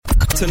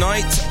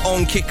Tonight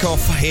on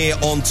Kickoff here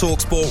on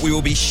TalkSport, we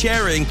will be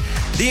sharing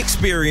the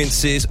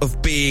experiences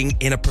of being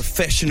in a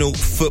professional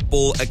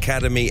football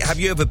academy. Have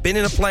you ever been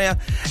in a player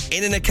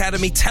in an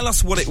academy? Tell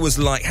us what it was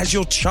like. Has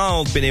your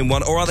child been in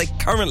one, or are they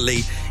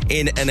currently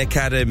in an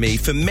academy?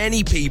 For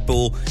many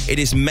people, it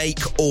is make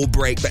or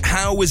break. But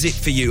how was it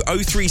for you?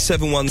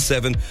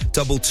 03717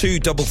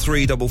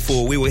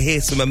 223344. We will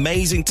hear some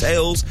amazing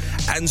tales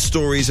and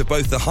stories of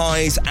both the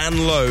highs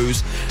and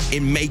lows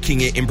in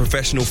making it in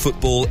professional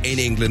football in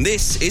England.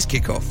 This is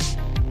Kickoff.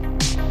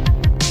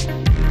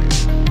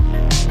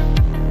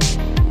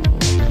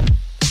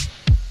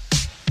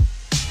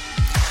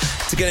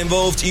 To get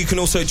involved, you can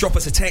also drop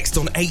us a text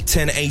on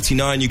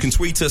 81089. You can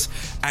tweet us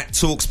at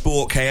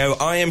TalkSport.ko.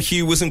 I am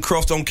Hugh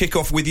Wizencroft on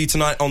Kickoff with you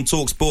tonight on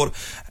TalkSport,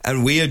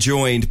 and we are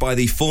joined by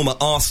the former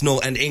Arsenal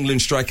and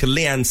England striker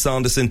Leanne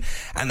Sanderson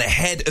and the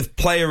head of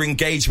player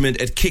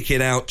engagement at Kick It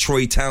Out,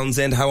 Troy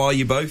Townsend. How are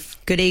you both?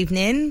 Good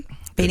evening.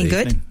 Feeling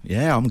good?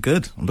 Yeah, I'm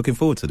good. I'm looking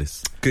forward to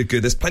this. Good.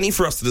 There's plenty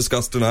for us to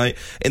discuss tonight.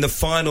 In the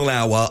final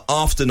hour,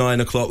 after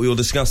 9 o'clock, we will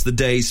discuss the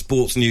day's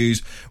sports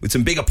news with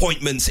some big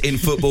appointments in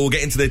football. We'll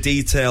get into the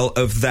detail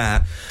of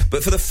that.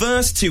 But for the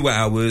first 2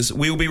 hours,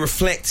 we will be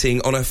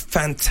reflecting on a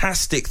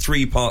fantastic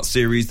 3-part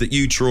series that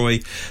you,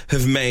 Troy,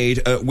 have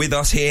made with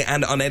us here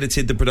and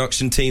Unedited, the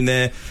production team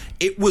there.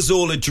 It Was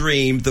All a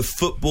Dream, the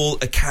Football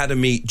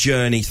Academy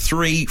Journey.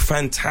 3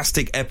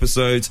 fantastic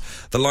episodes.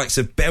 The likes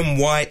of Ben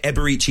White,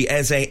 Eberici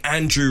Eze,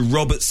 Andrew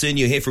Robertson.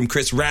 You hear from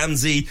Chris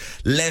Ramsey,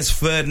 Les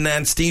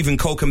Ferdinand, Stephen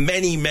Colker,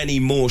 many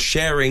more,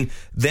 sharing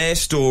their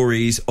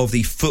stories of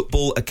the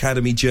Football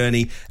Academy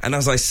journey. And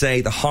as I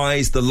say, the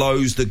highs, the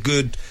lows, the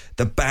good,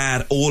 the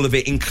bad, all of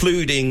it,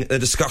 including a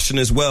discussion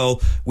as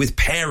well with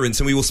parents.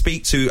 And we will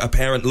speak to a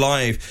parent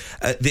live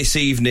this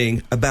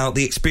evening about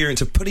the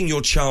experience of putting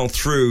your child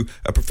through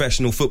a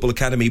professional football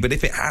academy. But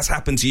if it has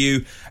happened to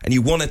you and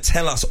you want to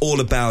tell us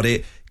all about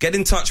it, get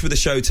in touch with the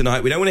show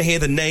tonight. We don't want to hear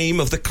the name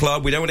of the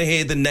club. We don't want to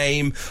hear the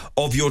name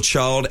of your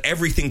child.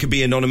 Everything can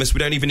be anonymous. We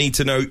don't even need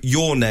to know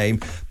your name.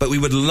 But we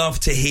would love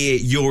to hear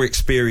your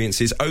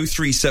experiences.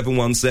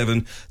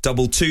 03717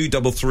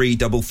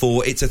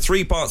 223344. It's a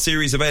 3-part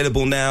series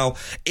available now.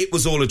 It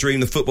Was All a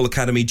Dream, the Football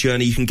Academy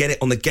Journey. You can get it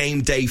on the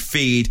Game Day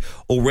feed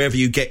or wherever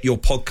you get your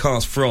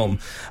podcast from.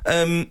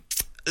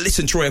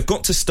 Listen, Troy, I've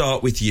got to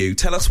start with you.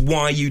 Tell us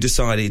why you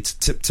decided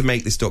to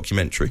make this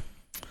documentary.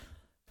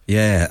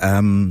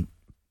 Yeah,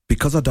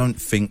 because I don't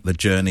think the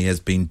journey has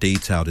been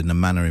detailed in the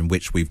manner in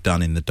which we've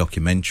done in the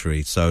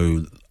documentary.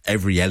 So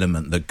every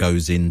element that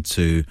goes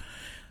into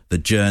the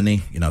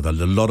journey, you know,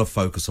 there's a lot of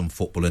focus on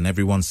football and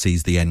everyone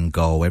sees the end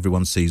goal,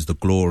 everyone sees the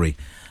glory,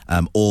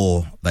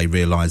 or they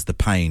realise the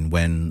pain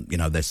when, you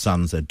know, their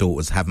sons, their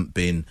daughters haven't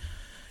been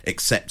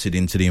accepted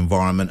into the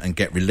environment and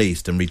get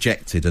released and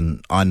rejected,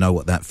 and I know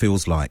what that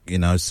feels like, you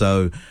know.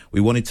 So we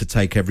wanted to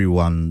take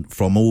everyone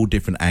from all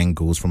different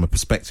angles, from a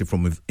perspective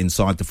from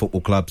inside the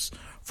football clubs,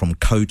 from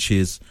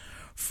coaches,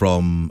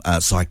 from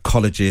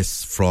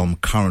psychologists, from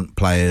current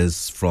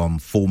players, from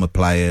former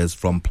players,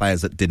 from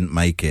players that didn't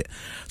make it,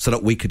 so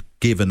that we could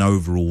give an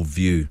overall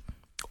view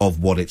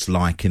of what it's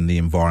like in the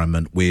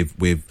environment with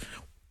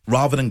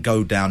rather than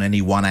go down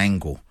any one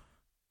angle,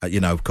 you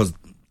know, because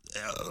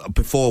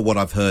before what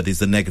I've heard is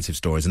the negative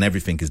stories and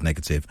everything is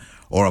negative,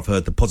 or I've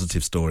heard the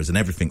positive stories and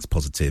everything's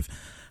positive.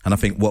 And I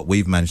think what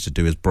we've managed to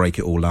do is break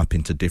it all up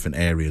into different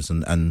areas.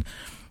 And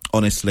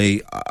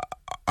honestly,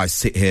 I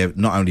sit here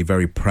not only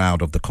very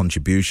proud of the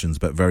contributions,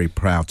 but very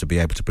proud to be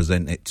able to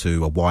present it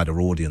to a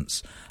wider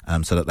audience,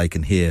 so that they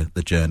can hear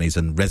the journeys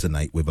and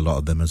resonate with a lot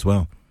of them as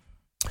well.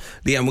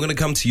 Leanne, we're going to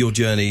come to your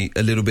journey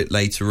a little bit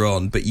later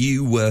on, but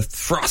you were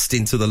thrust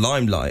into the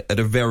limelight at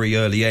a very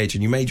early age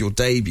and you made your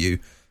debut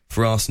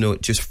for Arsenal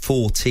at just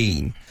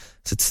 14.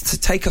 So to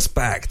take us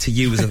back to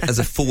you as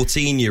a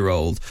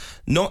 14-year-old,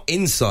 not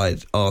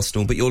inside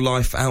Arsenal, but your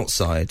life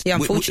outside. Yeah,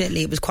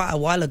 unfortunately, it was quite a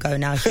while ago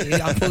now, Hugh,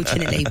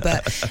 unfortunately.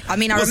 But, I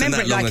mean, I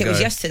remember it like it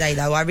was yesterday,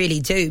 though. I really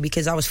do,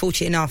 because I was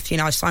fortunate enough, you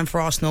know, I signed for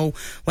Arsenal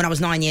when I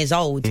was 9 years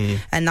old.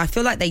 And I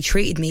feel like they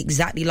treated me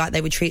exactly like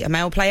they would treat a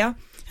male player.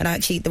 And I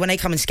actually, when they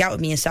come and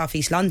scouted me in South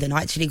East London,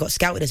 I actually got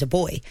scouted as a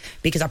boy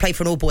because I played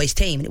for an all-boys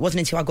team. And it wasn't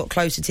until I got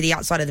closer to the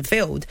outside of the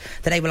field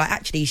that they were like,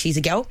 actually, she's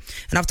a girl.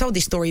 And I've told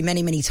this story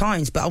many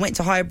times, but I went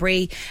to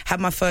Highbury, had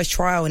my first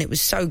trial, and it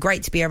was so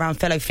great to be around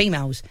fellow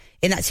females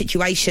in that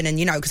situation. And,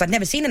 you know, because I'd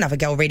never seen another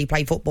girl really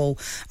play football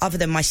other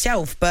than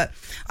myself. But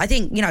I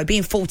think, you know,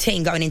 being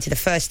 14, going into the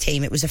first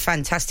team, it was a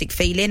fantastic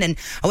feeling. And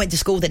I went to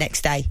school the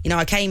next day. You know,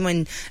 I came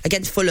in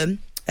against Fulham.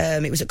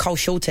 It was at Cole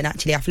Shorten,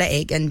 actually,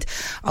 Athletic, and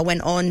I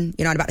went on,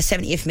 you know, in about the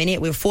 70th minute.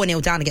 We were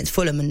 4-0 down against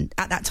Fulham, and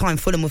at that time,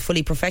 Fulham were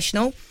fully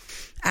professional.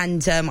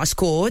 And I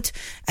scored,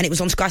 and it was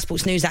on Sky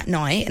Sports News that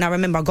night. And I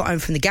remember I got home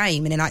from the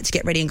game, and then I had to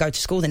get ready and go to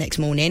school the next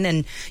morning.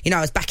 And, you know,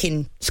 I was back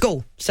in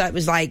school. So it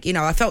was like, you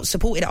know, I felt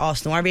supported at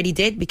Arsenal. I really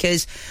did,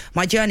 because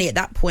my journey at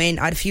that point,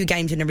 I had a few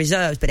games in the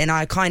reserves, but then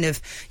I kind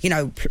of, you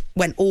know,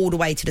 went all the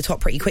way to the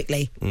top pretty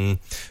quickly. We're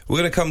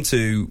going to come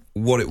to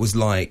what it was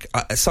like.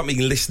 Something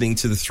listening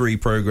to the 3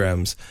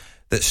 programmes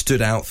that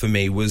stood out for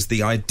me was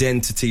the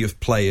identity of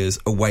players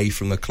away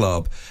from the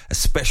club,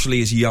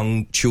 especially as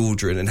young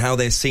children, and how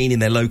they're seen in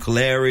their local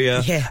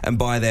area and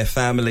by their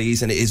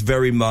families. And it is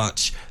very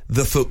much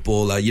the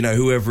footballer, you know,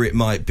 whoever it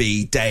might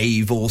be,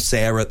 Dave or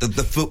Sarah,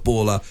 the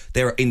footballer,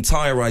 their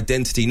entire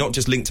identity, not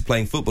just linked to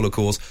playing football, of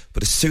course,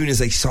 but as soon as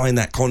they sign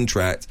that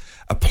contract,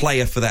 a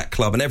player for that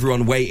club and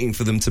everyone waiting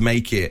for them to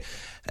make it.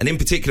 And in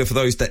particular for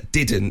those that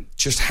didn't,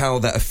 just how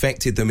that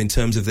affected them in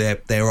terms of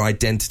their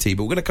identity.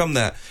 But I'm going to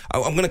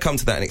come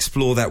to that and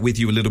explore that with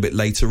you a little bit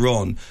later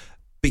on,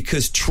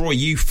 because Troy,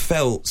 you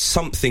felt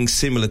something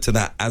similar to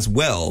that as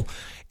well,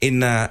 in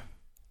that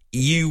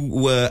you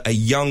were a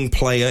young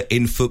player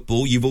in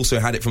football. You've also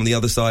had it from the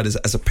other side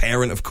as a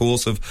parent, of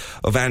course,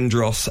 of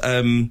Andros.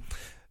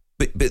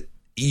 But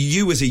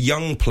you as a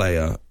young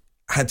player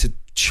had to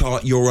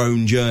chart your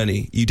own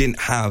journey. You didn't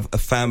have a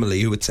family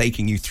who were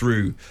taking you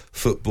through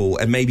football,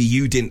 and maybe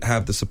you didn't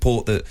have the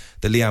support that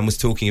Leanne was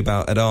talking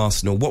about at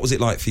Arsenal. What was it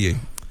like for you?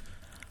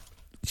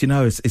 You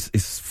know,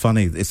 it's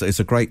funny. It's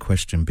a great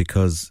question,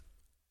 because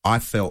I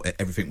felt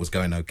everything was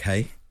going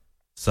okay.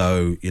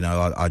 So, you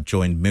know, I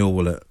joined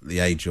Millwall at the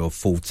age of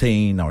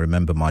 14. I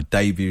remember my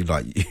debut,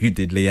 like you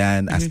did,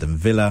 Leanne, Aston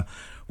Villa.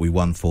 We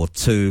won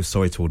 4-2.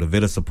 Sorry to all the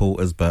Villa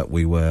supporters, but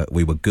we were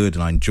good,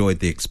 and I enjoyed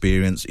the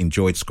experience,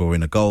 enjoyed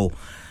scoring a goal.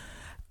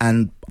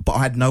 But I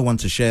had no one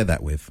to share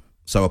that with.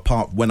 So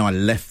apart when I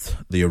left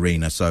the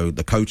arena, so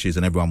the coaches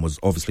and everyone was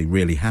obviously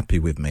really happy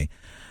with me.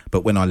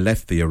 But when I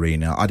left the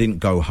arena, I didn't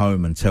go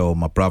home and tell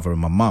my brother and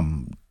my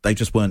mum. They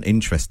just weren't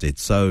interested.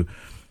 So,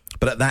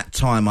 but at that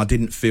time, I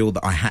didn't feel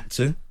that I had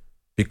to,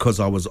 because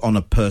I was on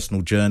a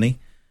personal journey.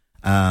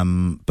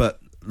 But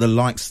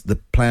the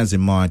players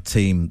in my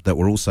team that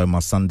were also my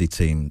Sunday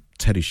team,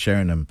 Teddy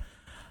Sheringham,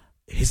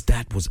 his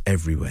dad was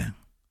everywhere.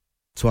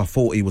 So I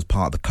thought he was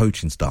part of the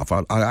coaching staff.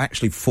 I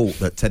actually thought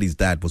that Teddy's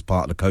dad was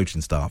part of the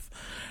coaching staff.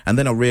 And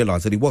then I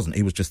realised that he wasn't.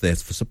 He was just there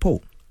for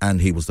support. And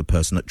he was the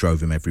person that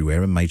drove him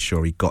everywhere and made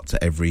sure he got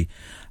to every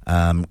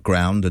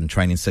ground and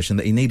training session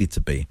that he needed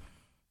to be.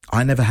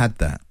 I never had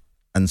that.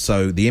 And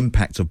so the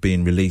impact of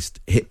being released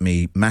hit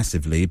me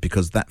massively,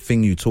 because that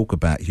thing you talk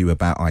about, Hugh,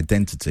 about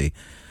identity,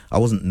 I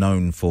wasn't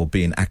known for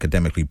being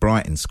academically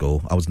bright in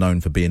school. I was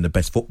known for being the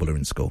best footballer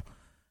in school.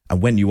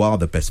 And when you are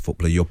the best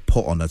footballer, you're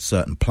put on a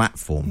certain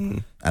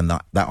platform, and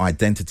that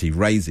identity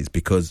raises,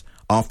 because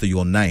after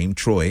your name,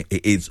 Troy,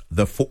 it is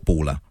the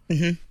footballer.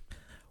 Mm-hmm.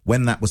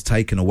 When that was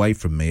taken away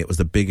from me, it was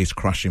the biggest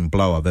crushing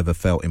blow I've ever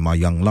felt in my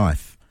young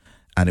life.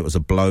 And it was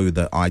a blow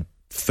that I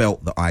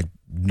felt that I'd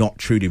not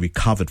truly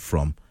recovered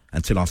from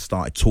until I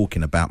started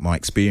talking about my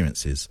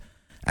experiences.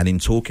 And in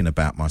talking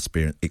about my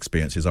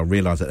experiences, I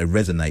realised that it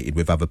resonated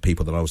with other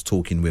people that I was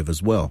talking with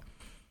as well.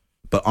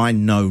 But I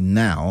know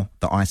now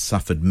that I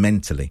suffered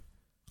mentally.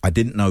 I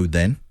didn't know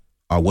then.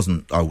 I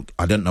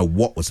didn't know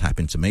what was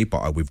happening to me, but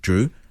I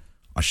withdrew.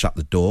 I shut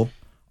the door.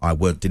 I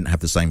didn't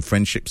have the same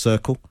friendship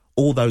circle.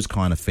 All those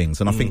kind of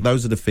things. And I think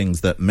those are the things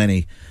that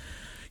many,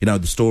 you know,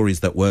 the stories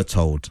that were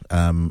told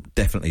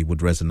definitely would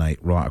resonate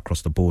right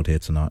across the board here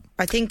tonight.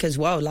 I think as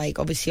well, like,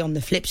 obviously on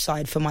the flip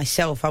side for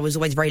myself, I was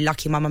always very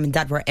lucky my mum and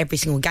dad were at every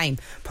single game,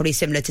 probably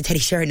similar to Teddy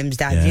Sheringham's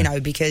dad, you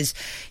know, because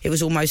it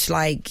was almost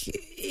like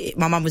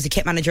my mum was the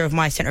kit manager of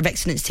my Centre of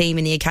Excellence team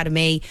in the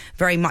academy,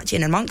 very much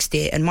in amongst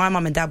it. And my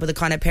mum and dad were the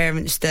kind of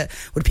parents that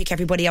would pick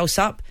everybody else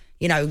up.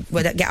 You know,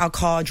 whether get our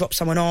car, drop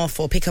someone off,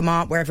 or pick them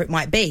up, wherever it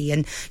might be.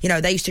 And, you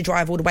know, they used to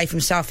drive all the way from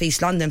South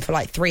East London for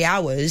like 3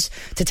 hours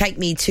to take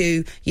me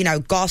to, you know,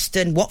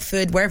 Garston,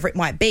 Watford, wherever it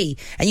might be.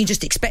 And you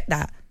just expect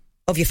that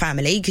of your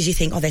family, because you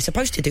think, oh, they're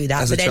supposed to do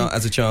that. As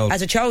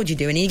a child you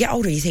do. And you get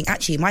older, you think,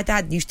 actually, my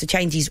dad used to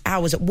change his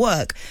hours at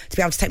work to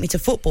be able to take me to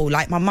football.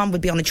 Like, my mum would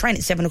be on a train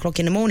at 7 o'clock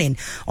in the morning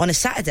on a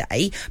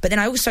Saturday. But then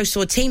I also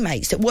saw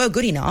teammates that were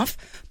good enough,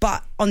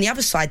 but on the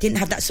other side didn't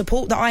have that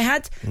support that I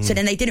had. So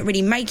then they didn't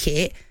really make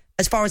it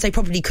as far as they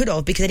probably could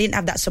have, because they didn't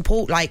have that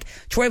support. Like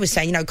Troy was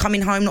saying, you know,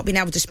 coming home, not being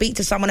able to speak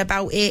to someone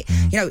about it.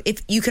 You know,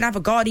 if you can have a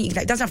guardian,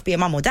 it doesn't have to be a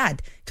mum or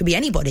dad, it could be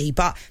anybody,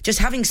 but just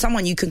having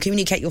someone you can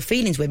communicate your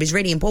feelings with is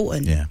really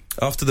important. Yeah.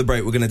 After the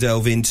break, we're going to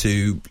delve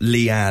into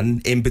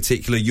Leanne, in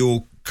particular,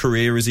 your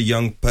career as a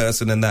young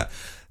person, and that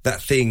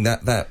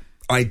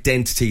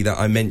identity that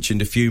I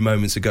mentioned a few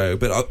moments ago.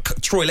 But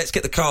Troy, let's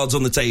get the cards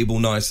on the table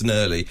nice and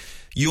early.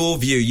 Your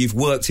view, you've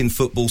worked in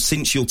football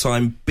since your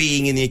time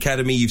being in the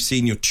academy. You've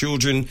seen your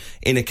children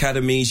in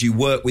academies. You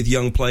work with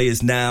young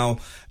players now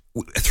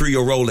through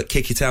your role at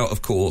Kick It Out,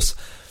 of course.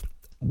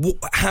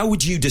 How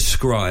would you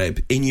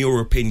describe, in your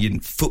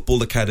opinion,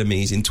 football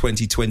academies in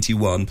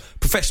 2021,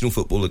 professional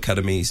football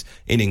academies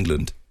in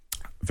England?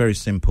 Very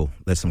simple.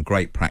 There's some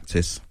great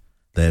practice,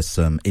 there's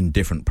some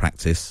indifferent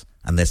practice,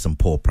 and there's some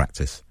poor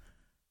practice.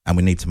 And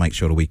we need to make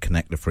sure that we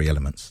connect the three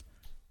elements.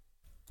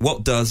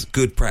 What does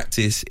good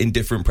practice,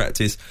 indifferent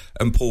practice,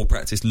 and poor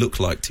practice look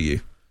like to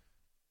you?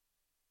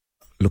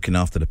 Looking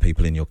after the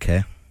people in your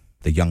care,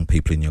 the young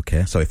people in your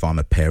care. So if I'm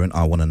a parent,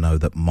 I want to know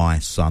that my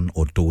son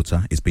or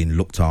daughter is being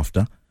looked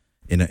after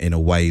in a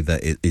way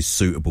that is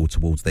suitable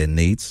towards their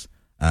needs.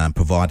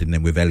 providing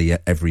them with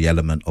every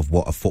element of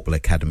what a football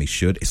academy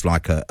should. It's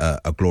like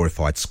a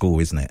glorified school,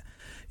 isn't it?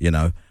 You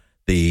know,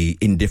 the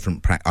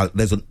indifferent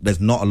there's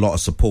not a lot of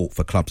support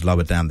for clubs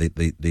lower down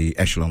the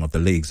echelon of the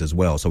leagues as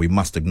well. So we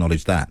must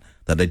acknowledge that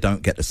they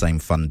don't get the same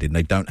funding.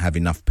 They don't have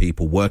enough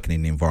people working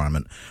in the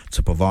environment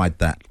to provide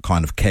that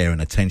kind of care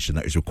and attention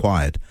that is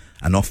required.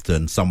 And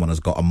often someone has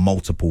got a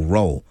multiple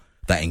role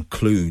that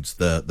includes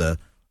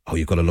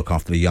you've got to look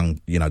after the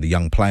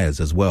young players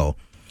as well.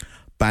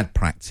 Bad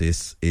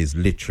practice is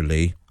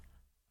literally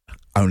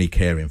only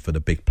caring for the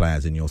big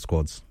players in your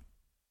squads.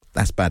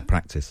 That's bad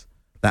practice.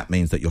 That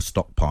means that you're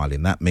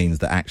stockpiling. That means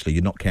that actually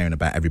you're not caring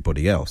about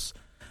everybody else.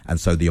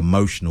 And so the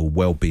emotional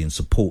well-being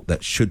support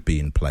that should be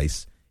in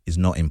place is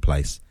not in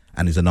place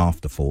and is an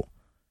afterthought.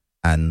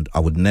 And I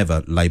would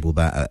never label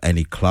that at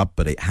any club,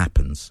 but it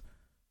happens.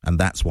 And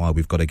that's why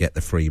we've got to get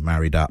the three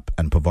married up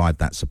and provide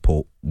that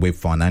support, with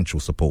financial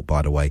support,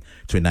 by the way,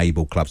 to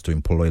enable clubs to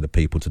employ the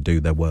people to do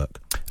their work.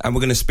 And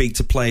we're going to speak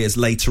to players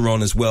later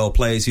on as well,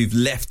 players who've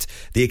left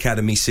the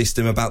academy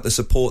system, about the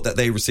support that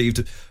they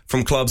received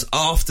from clubs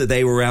after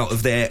they were out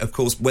of there. Of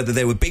course, whether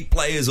they were big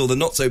players or the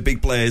not so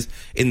big players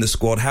in the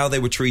squad, how they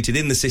were treated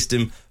in the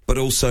system, but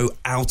also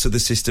out of the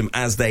system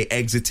as they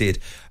exited.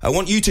 I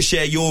want you to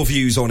share your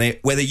views on it,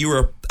 whether you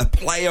were a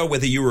player,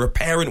 whether you were a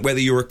parent, whether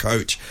you're a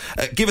coach.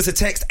 Give us a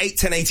text,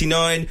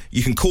 81089.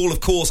 You can call,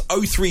 of course,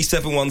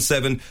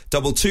 03717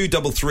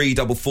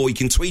 223344. You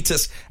can tweet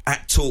us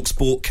at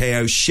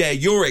TalkSport.KO. Share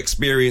your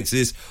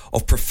experiences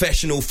of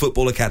professional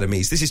football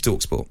academies. This is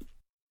TalkSport.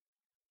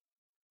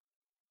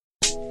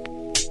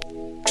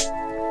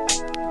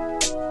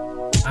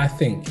 I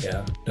think,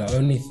 the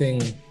only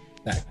thing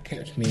that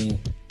kept me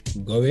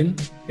going,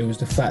 it was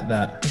the fact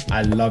that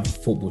I loved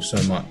football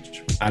so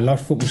much. I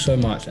loved football so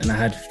much, and I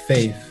had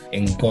faith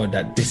in God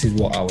that this is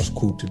what I was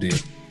called to do.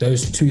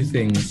 Those two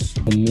things,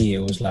 for me, it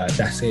was like,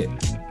 that's it.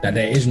 That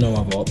there is no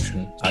other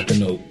option. I don't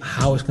know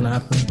how it's going to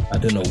happen. I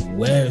don't know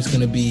where it's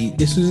going to be.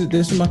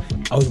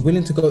 I was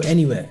willing to go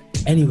anywhere,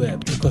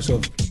 because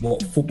of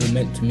what football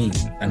meant to me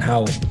and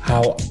how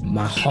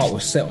my heart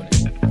was set on it.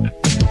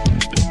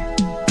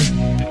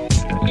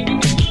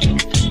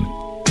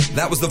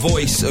 That was the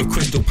voice of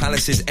Crystal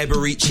Palace's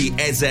Eberechi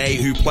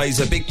Eze, who plays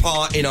a big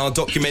part in our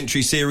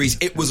documentary series,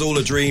 It Was All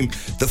a Dream,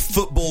 the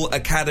Football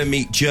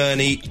Academy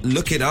Journey.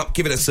 Look it up,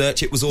 give it a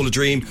search, It Was All a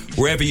Dream,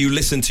 wherever you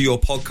listen to your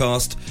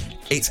podcast.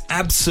 It's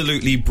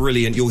absolutely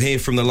brilliant. You'll hear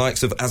from the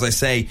likes of, as I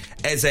say,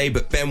 Eze,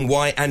 but Ben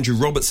White, Andrew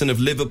Robertson of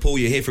Liverpool.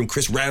 You'll hear from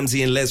Chris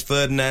Ramsey and Les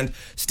Ferdinand,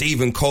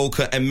 Stephen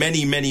Colker, and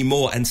many, many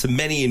more, and so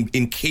many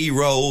in key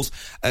roles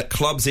at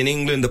clubs in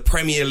England, the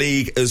Premier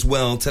League as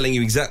well, telling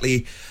you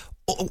exactly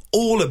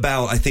all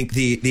about, I think,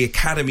 the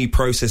academy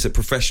process at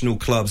professional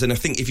clubs. And I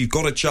think if you've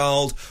got a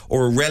child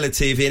or a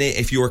relative in it,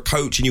 if you're a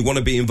coach and you want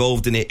to be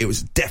involved in it, it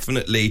was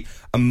definitely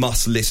a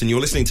must listen. You're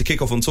listening to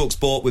Kickoff on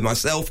TalkSport with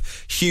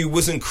myself, Hugh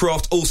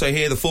Wizencroft. Also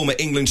here, the former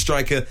England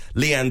striker,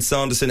 Leanne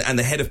Sanderson, and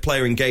the head of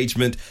player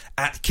engagement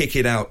at Kick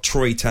It Out,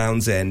 Troy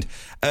Townsend.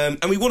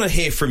 And we want to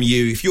hear from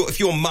you. If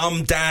you're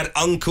mum, dad,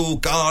 uncle,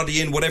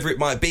 guardian, whatever it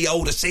might be,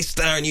 older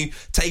sister, and you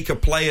take a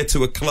player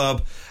to a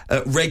club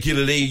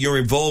regularly, you're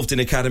involved in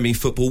academy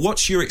football,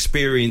 what's your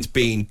experience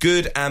been,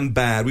 good and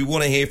bad? We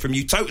want to hear from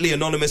you totally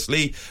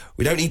anonymously.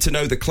 We don't need to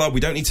know the club. We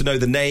don't need to know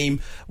the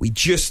name. We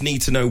just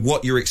need to know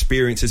what your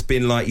experience has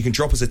been like. You can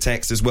drop us a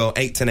text as well,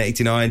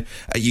 81089.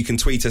 You can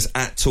tweet us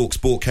at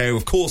TalkSport.KO.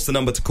 Of course, the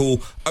number to call,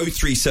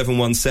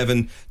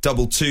 03717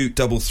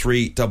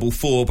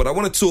 223344. But I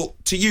want to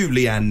talk to you,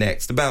 Leanne,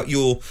 next about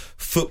your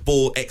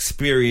football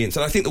experience.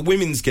 And I think the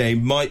women's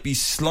game might be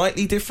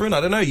slightly different.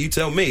 I don't know. You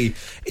tell me,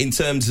 in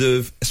terms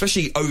of,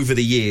 especially over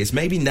the years,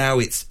 maybe now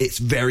it's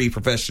very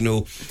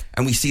professional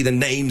and we see the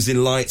names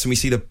in lights and we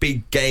see the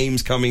big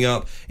games coming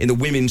up in the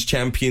Women's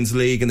Champions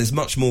League, and there's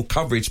much more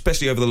coverage,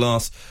 especially over the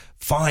last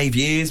 5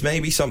 years,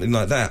 maybe something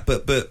like that.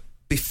 But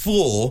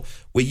before,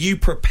 were you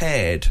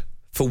prepared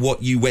for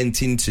what you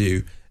went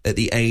into at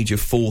the age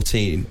of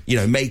 14,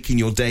 making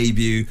your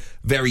debut,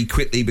 very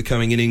quickly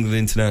becoming an England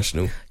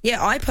international?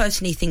 Yeah, I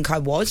personally think I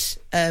was,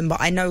 but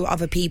I know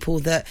other people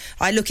that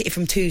I look at it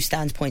from two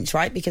standpoints,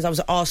 right? Because I was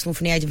at Arsenal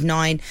from the age of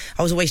 9.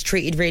 I was always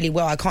treated really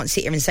well. I can't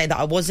sit here and say that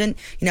I wasn't.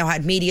 I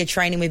had media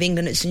training with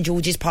England at St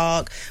George's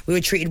Park. We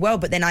were treated well,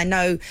 but then I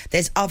know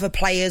there's other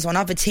players on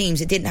other teams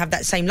that didn't have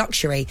that same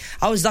luxury.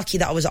 I was lucky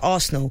that I was at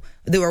Arsenal.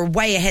 They were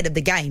way ahead of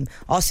the game.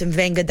 Arsene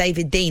Wenger,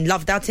 David Dein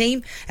loved our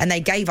team, and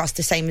they gave us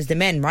the same as the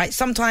men, right?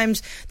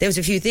 Sometimes there was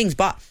a few things,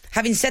 but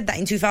having said that,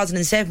 in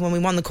 2007, when we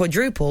won the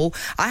quadruple,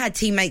 I had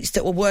teammates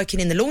that were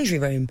working in the laundry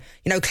room,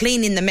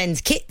 cleaning the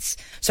men's kits.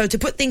 So to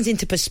put things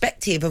into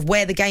perspective of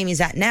where the game is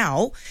at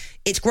now,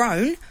 it's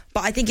grown,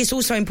 but I think it's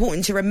also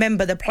important to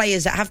remember the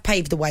players that have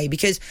paved the way,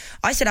 because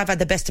I said I've had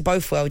the best of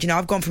both worlds.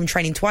 I've gone from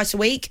training twice a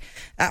week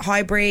at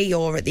Highbury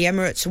or at the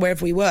Emirates or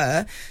wherever we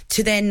were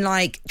to then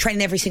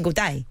training every single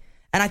day.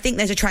 And I think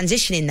there's a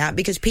transition in that,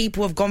 because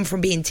people have gone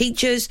from being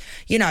teachers,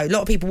 a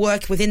lot of people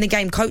work within the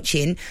game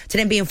coaching, to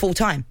then being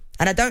full-time.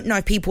 And I don't know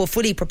if people are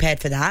fully prepared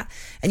for that.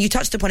 And you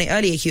touched upon it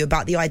earlier, Hugh,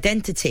 about the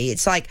identity.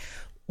 It's like,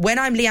 when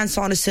I'm Leanne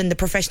Sanderson, the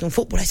professional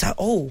footballer, it's like,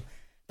 oh.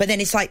 But then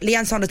it's like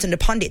Leanne Sanderson, the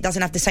pundit,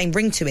 doesn't have the same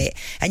ring to it.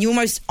 And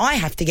I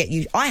had to get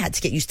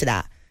used to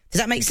that. Does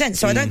that make sense?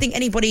 So I don't think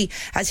anybody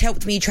has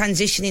helped me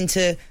transition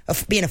into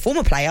being a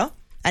former player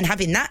and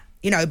having that,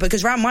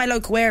 because around my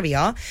local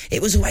area,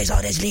 it was always,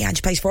 there's Leanne,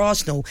 she plays for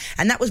Arsenal.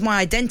 And that was my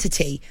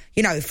identity,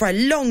 for a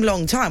long,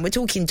 long time. We're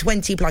talking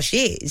 20 plus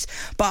years.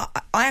 But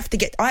I had to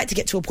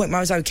get to a point where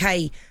I was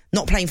okay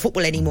not playing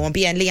football anymore and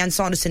being Leanne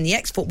Sanderson, the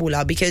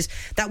ex-footballer, because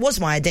that was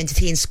my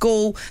identity in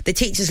school. The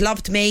teachers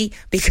loved me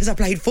because I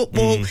played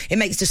football. It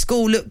makes the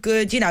school look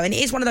good, and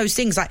it is one of those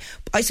things, like,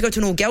 I used to go to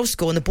an all-girls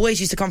school and the boys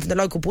used to come from the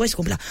local boys'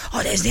 school and be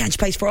like, there's Leanne, she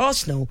plays for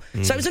Arsenal.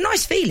 So it was a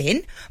nice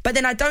feeling, but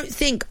then I don't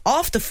think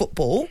after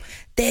football,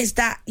 there's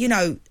that,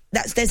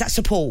 there's that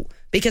support.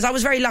 Because I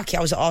was very lucky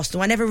I was at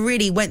Arsenal. I never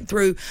really went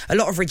through a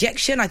lot of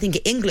rejection. I think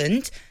at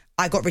England,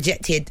 I got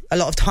rejected a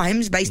lot of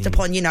times based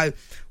upon,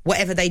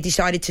 whatever they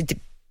decided to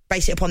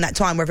base it upon that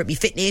time, whether it be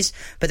fitness,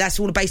 but that's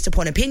all based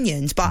upon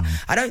opinions. But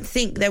I don't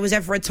think there was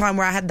ever a time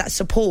where I had that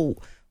support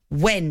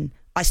when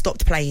I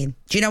stopped playing.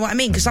 Do you know what I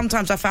mean? Because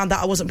sometimes I found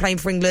out I wasn't playing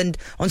for England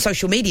on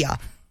social media.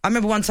 I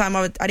remember one time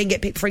I didn't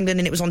get picked for England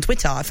and it was on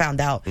Twitter, I found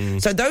out.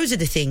 So those are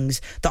the things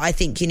that I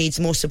think you need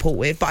more support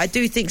with. But I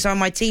do think some of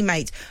my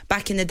teammates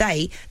back in the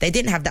day, they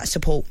didn't have that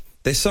support.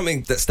 There's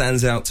something that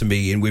stands out to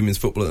me in women's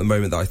football at the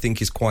moment that I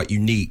think is quite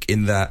unique,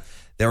 in that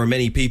there are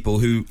many people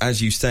who,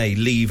 as you say,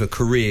 leave a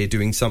career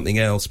doing something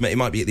else. It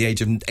might be at the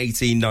age of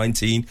 18,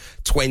 19,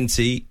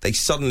 20. They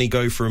suddenly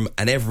go from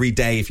an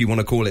everyday, if you want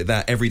to call it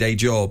that, everyday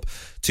job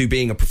to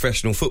being a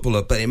professional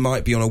footballer. But it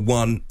might be on a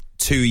 1,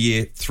 2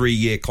 year, 3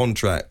 year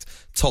contract,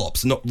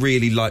 tops. Not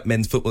really like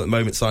men's football at the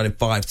moment, signing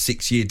 5,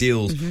 6 year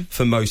deals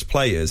for most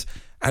players.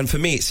 And for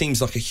me, it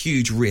seems like a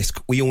huge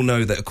risk. We all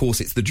know that, of course,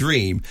 it's the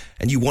dream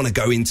and you want to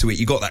go into it.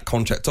 You got that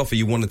contract offer,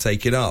 you want to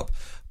take it up.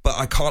 But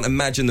I can't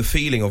imagine the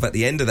feeling of, at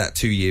the end of that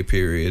 2 year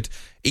period,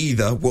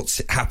 either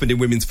what's happened in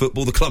women's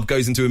football, the club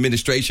goes into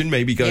administration,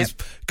 maybe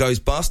goes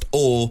bust,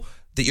 or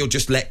that you're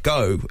just let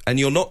go. And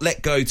you're not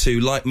let go to,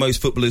 like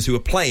most footballers who are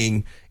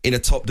playing in a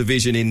top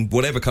division in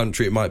whatever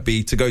country it might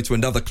be, to go to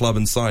another club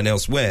and sign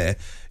elsewhere.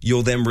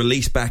 You're then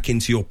released back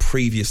into your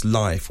previous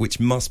life, which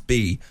must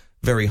be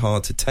very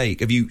hard to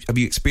take. Have you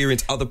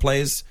experienced other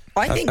players?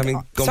 I think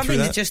something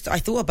that just I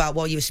thought about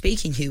while you were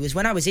speaking, Hugh, was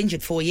when I was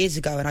injured 4 years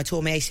ago and I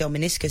tore my ACL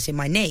meniscus in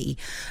my knee.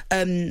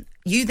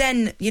 You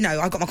then,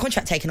 I got my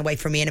contract taken away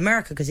from me in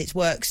America because it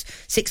works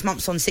 6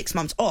 months on, 6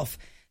 months off.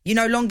 You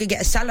no longer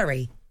get a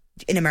salary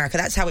in America.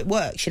 That's how it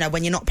works,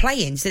 when you're not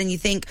playing. So then you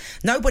think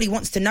nobody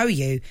wants to know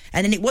you.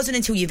 And then it wasn't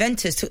until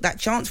Juventus took that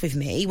chance with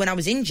me when I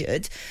was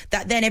injured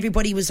that then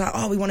everybody was like,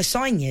 we want to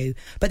sign you.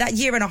 But that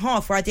year and a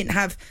half where I didn't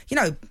have,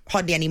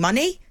 hardly any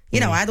money,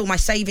 I had all my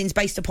savings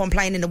based upon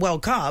playing in the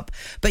World Cup.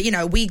 But,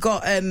 we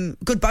got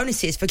good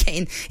bonuses for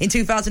getting in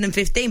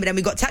 2015, but then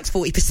we got taxed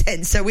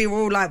 40%. So we were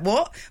all like,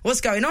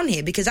 what's going on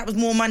here? Because that was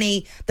more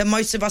money than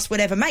most of us would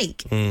ever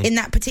make in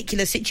that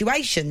particular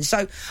situation.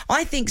 So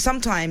I think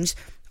sometimes,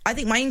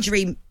 my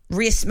injury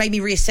made me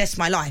reassess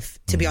my life,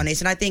 to be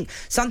honest. And I think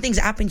some things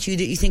that happen to you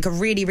that you think are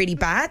really, really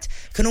bad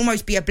can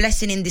almost be a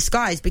blessing in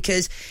disguise,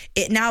 because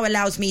it now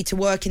allows me to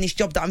work in this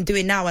job that I'm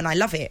doing now and I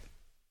love it.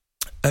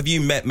 Have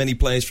you met many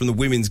players from the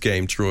women's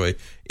game, Troy,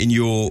 in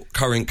your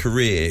current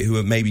career who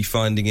are maybe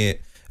finding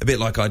it, a bit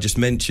like I just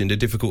mentioned, a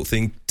difficult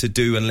thing to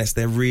do unless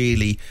they're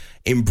really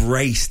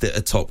embraced at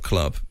a top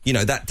club?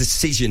 That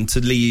decision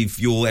to leave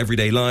your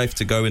everyday life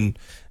to go and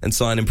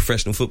sign in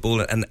professional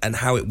football, and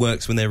how it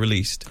works when they're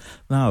released?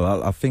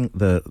 No, I think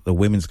the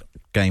women's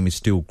game is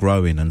still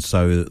growing, and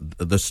so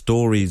the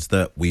stories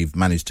that we've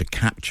managed to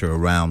capture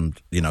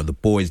around, the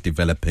boys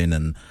developing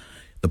and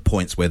the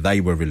points where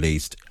they were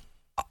released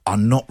are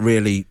not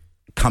really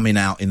coming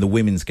out in the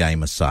women's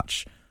game as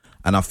such.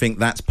 And I think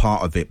that's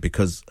part of it,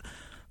 because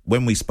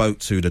when we spoke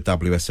to the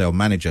WSL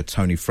manager,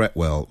 Tony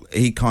Fretwell,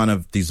 he kind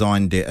of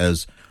designed it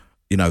as,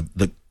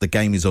 the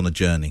game is on a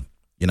journey.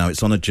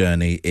 It's on a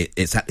journey.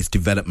 It's at this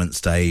development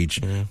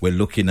stage. We're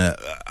looking at,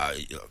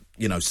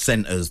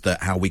 centres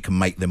how we can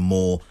make them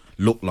more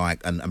look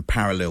like and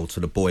parallel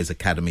to the boys'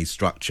 academy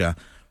structure,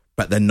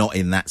 but they're not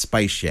in that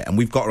space yet. And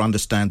we've got to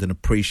understand and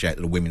appreciate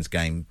that the women's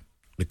game,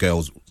 the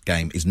girls'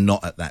 game, is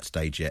not at that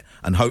stage yet.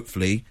 And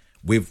hopefully,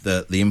 with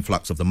the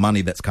influx of the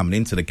money that's coming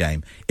into the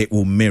game, it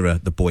will mirror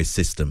the boys'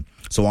 system.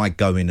 So I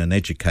go in and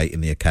educate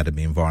in the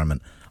academy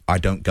environment. I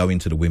don't go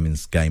into the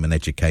women's game and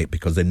educate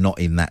because they're not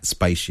in that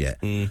space yet.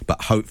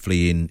 But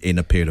hopefully in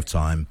a period of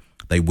time,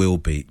 they will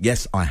be.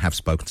 Yes, I have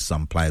spoken to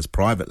some players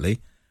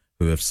privately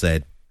who have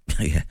said,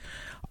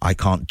 I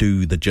can't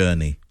do the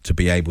journey to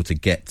be able to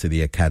get to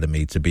the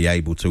academy, to be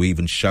able to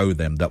even show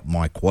them that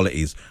my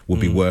qualities will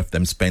be worth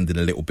them spending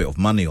a little bit of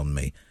money on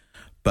me.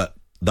 But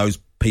those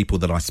people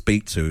that I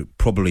speak to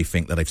probably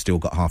think that they've still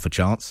got half a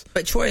chance.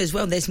 But Troy, as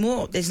well, there's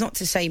not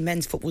to say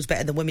men's football's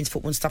better than women's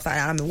football and stuff like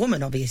that. I'm a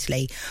woman,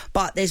 obviously,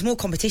 but there's more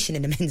competition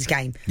in the men's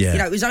game.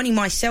 Yeah. It was only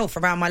myself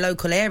around my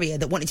local area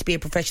that wanted to be a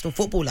professional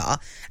footballer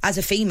as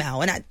a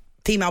female, and that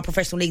female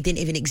professional league didn't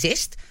even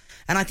exist.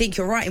 And I think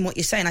you're right in what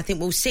you're saying. I think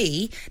we'll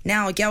see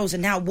now girls are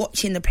now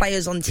watching the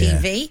players on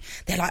TV. Yeah.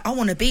 They're like, I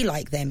want to be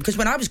like them. Because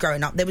when I was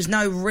growing up, there was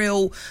no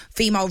real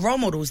female role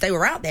models. They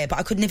were out there, but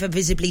I could never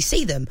visibly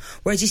see them.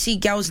 Whereas you see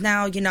girls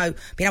now, you know,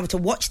 being able to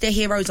watch their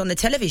heroes on the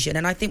television.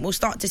 And I think we'll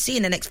start to see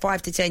in the next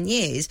 5 to 10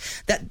 years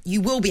that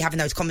you will be having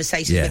those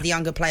conversations with the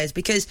younger players,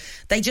 because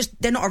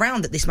they're not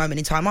around at this moment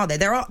in time, are they?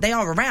 They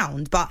are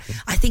around, but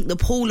I think the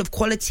pool of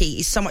quality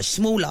is so much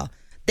smaller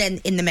than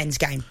in the men's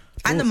game.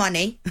 And the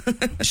money.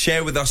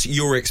 Share with us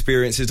your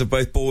experiences of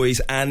both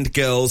boys and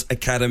girls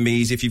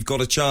academies. If you've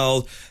got a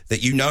child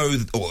that you know,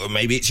 or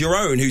maybe it's your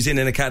own who's in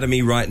an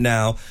academy right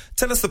now,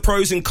 tell us the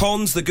pros and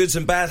cons, the goods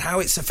and bad, how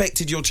it's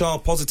affected your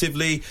child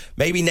positively,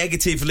 maybe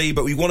negatively,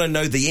 but we want to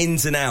know the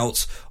ins and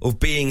outs of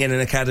being in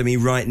an academy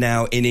right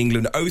now in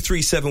England.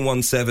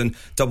 03717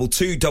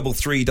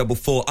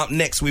 223344. Up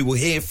next, we will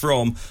hear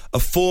from a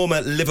former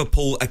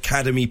Liverpool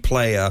academy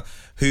player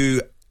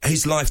who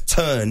his life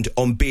turned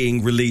on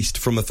being released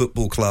from a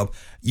football club.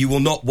 You will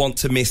not want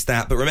to miss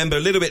that. But remember, a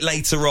little bit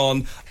later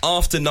on,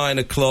 after 9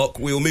 o'clock,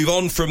 we will move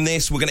on from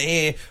this. We're going to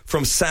hear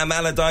from Sam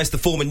Allardyce, the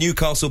former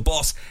Newcastle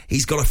boss.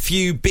 He's got a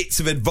few bits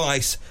of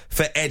advice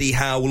for Eddie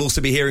Howe. We'll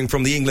also be hearing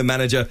from the England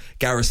manager,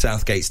 Gareth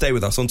Southgate. Stay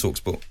with us on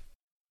TalkSport.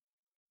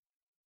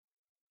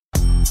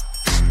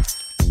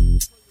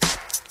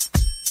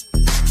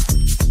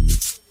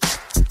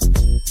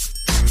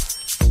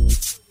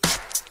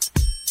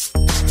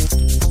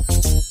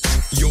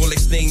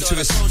 To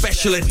a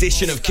special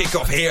edition of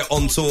Kickoff here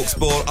on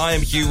TalkSport. I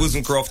am Hugh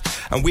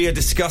Wozencroft, and we are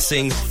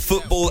discussing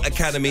football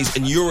academies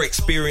and your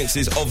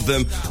experiences of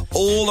them,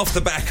 all off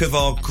the back of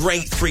our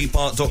great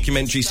 3-part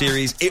documentary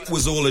series, It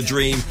Was All a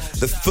Dream,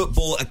 the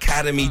Football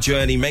Academy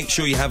Journey. Make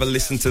sure you have a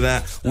listen to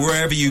that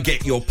wherever you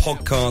get your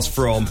podcast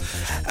from.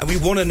 And we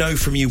want to know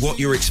from you what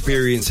your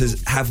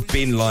experiences have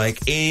been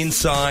like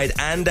inside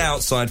and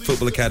outside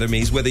football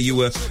academies, whether you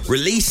were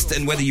released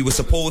and whether you were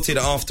supported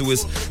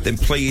afterwards. Then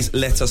please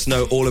let us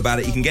know all about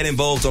it. You can get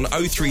involved on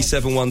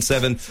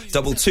 03717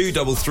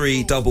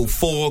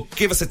 223344.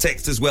 Give us a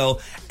text as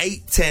well,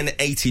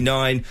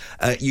 81089.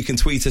 You can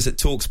tweet us at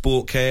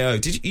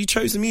TalkSportKO. You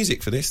chose the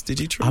music for this?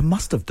 Did you? I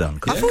must have done.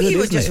 I thought you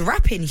were just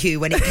rapping, Hugh,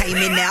 when it came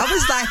in there. I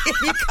was like...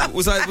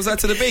 was that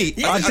to the beat?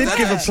 Yeah. I did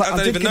give a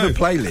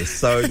playlist,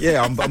 so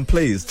yeah, I'm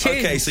pleased.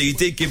 Okay, so you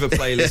did give a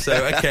playlist.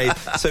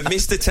 So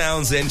Mr.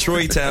 Townsend,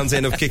 Troy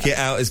Townsend of Kick It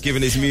Out, has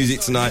given his music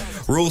tonight.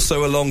 We're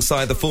also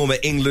alongside the former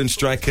England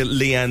striker,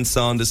 Leanne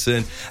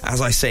Sanderson. As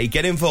I say,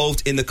 get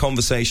involved in the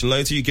conversation.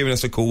 Loads of you giving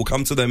us a call. We'll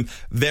come to them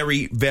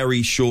very,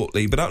 very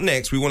shortly. But up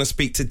next, we want to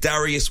speak to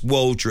Darius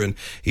Waldron.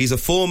 He's a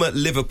former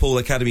Liverpool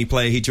Academy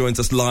player. He joins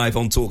us live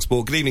on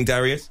TalkSport. Good evening,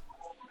 Darius.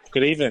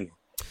 Good evening.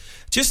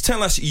 Just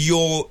tell us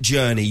your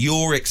journey,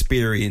 your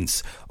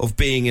experience of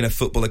being in a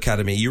football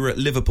academy. You were at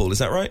Liverpool, is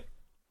that right?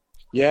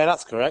 Yeah,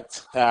 that's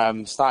correct.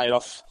 Started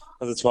off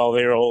as a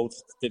 12-year-old,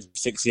 did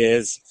 6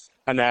 years,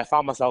 and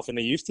found myself in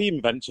the youth team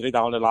eventually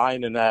down the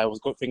line, and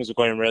things were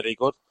going really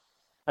good.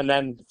 And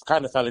then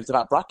kind of fell into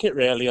that bracket,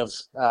 really, of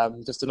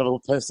just another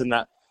person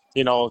that,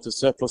 you know, to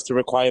surplus to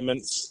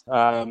requirements,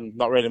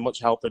 not really much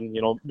helping,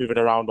 you know, moving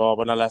around or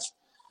when I left.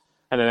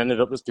 And then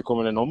ended up just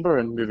becoming a number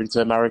and moving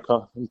to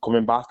America and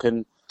coming back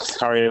and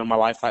carrying on my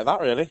life like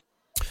that, really.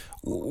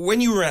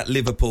 When you were at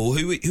Liverpool,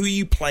 who are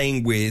you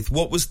playing with?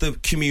 What was the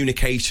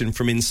communication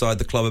from inside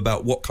the club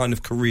about what kind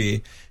of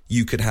career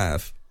you could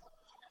have?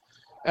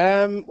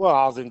 Well,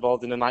 I was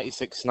involved in the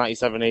 96,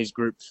 97 age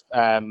group.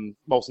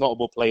 Most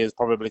notable players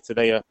probably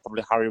today are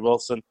probably Harry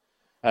Wilson,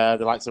 the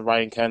likes of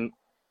Ryan Kent.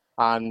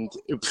 And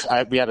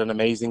we had an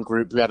amazing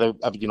group. We had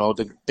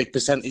the big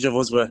percentage of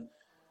us were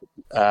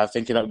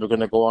thinking that we were going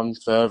to go on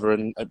further,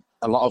 and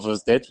a lot of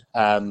us did.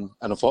 And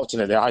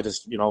unfortunately, I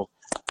just,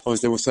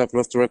 obviously was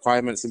surplus to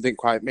requirements and didn't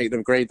quite make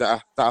them grade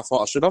that I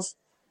thought I should have.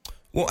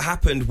 What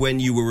happened when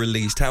you were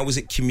released? How was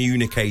it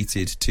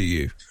communicated to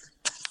you?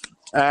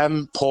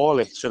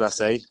 Poorly, should I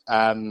say.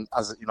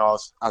 As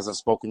I've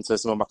spoken to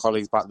some of my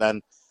colleagues back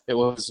then, it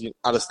was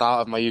at the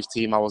start of my youth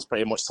team, I was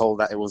pretty much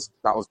told that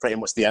that was pretty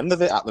much the end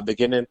of it at the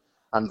beginning,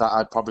 and that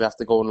I'd probably have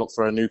to go and look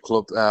for a new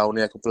club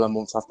only a couple of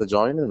months after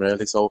joining,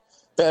 really. So,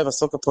 bit of a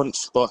sucker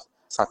punch, but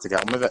just had to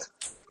get on with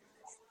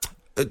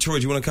it. Troy,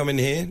 do you want to come in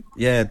here?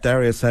 Yeah,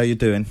 Darius, how you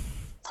doing?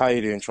 How are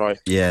you doing, Troy?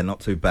 Yeah, not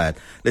too bad.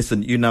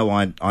 Listen,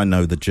 I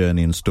know the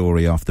journey and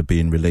story after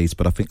being released,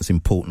 but I think it's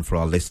important for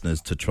our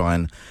listeners to try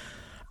and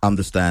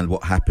understand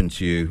what happened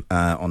to you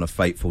on a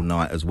fateful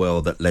night as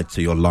well that led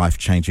to your life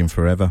changing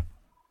forever.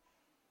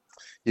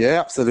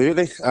 Yeah,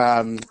 absolutely.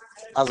 As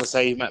I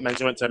say,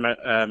 mentioned, went to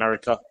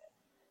America.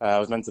 I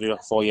was meant to do a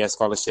 4-year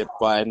scholarship,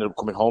 but I ended up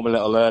coming home a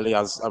little early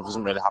as I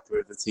wasn't really happy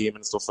with the team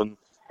and stuff and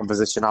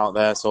position out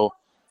there. So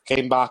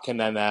came back and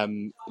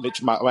then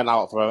literally went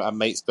out for a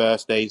mate's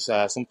birthday.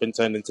 Something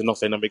turned into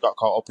nothing and we got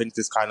caught up into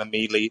this kind of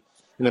melee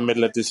in the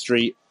middle of the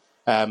street.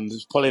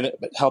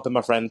 Helping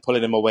my friend,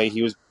 pulling him away.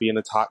 He was being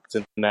attacked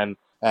and then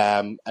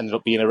ended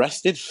up being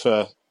arrested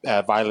for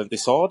violent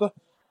disorder.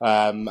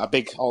 A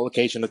big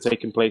altercation had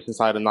taken place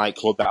inside a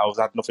nightclub that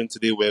I had nothing to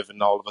do with,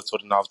 and all of a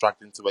sudden I was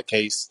dragged into a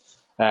case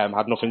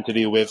had nothing to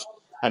do with.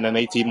 And then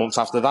 18 months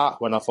after that,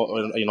 when I thought,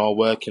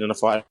 working, and I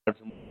thought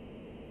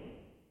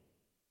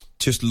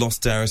just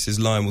lost Darius's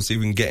line. We'll see if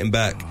we can get him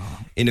back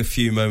in a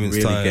few moments'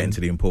 really time. Really getting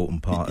to the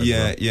important part.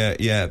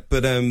 Yeah.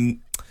 But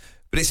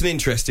it's an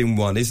interesting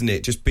one, isn't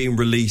it? Just being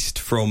released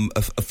from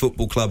a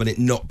football club and it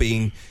not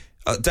being.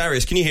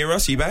 Darius, can you hear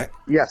us? Are you back?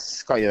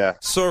 Yes, got you there.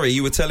 Sorry,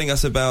 you were telling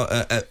us about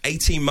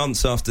 18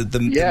 months after the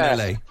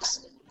melee.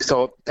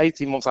 So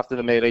 18 months after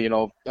the melee,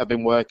 I've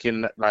been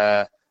working,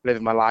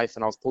 living my life,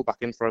 and I was pulled back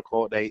in for a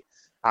court date.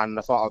 And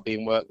I thought I'd be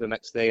in work the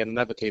next day and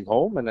never came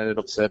home, and ended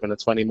up serving a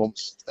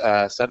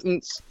 20-month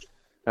sentence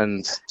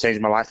and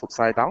changed my life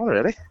upside down,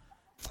 really.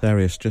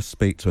 Darius, just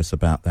speak to us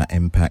about that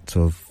impact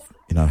of,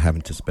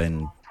 having to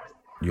spend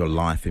your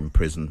life in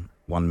prison.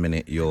 1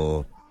 minute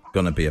you're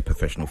going to be a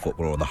professional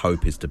footballer, or the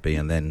hope is to be,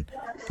 and then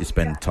you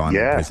spend time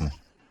in prison.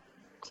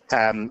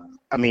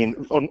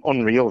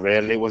 Unreal,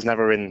 really. It was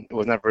never in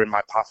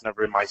my path,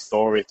 never in my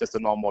story. Just a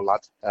normal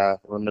lad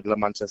from the middle of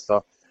Manchester,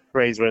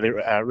 raised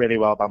really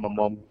well by my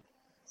mum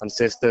and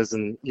sisters,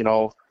 and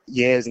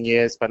years and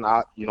years spent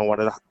at one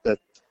of the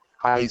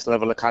highest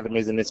level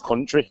academies in this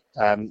country.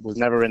 Was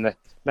never in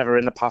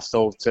the path,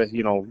 so to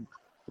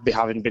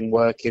having been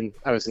working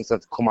ever since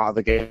I've come out of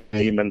the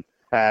game, and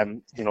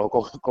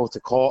go to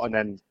court and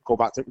then go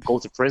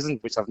to prison,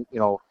 which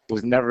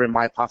was never in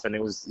my path, and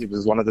it was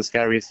one of the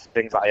scariest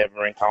things that I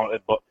ever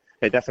encountered. But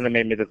it definitely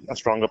made me a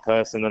stronger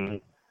person,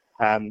 and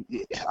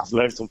I've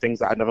learned some things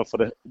that I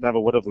never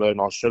would have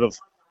learned, or should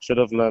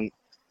have learned.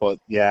 But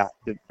yeah,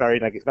 very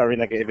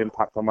negative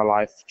impact on my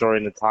life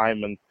during the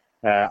time, and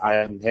I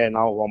am here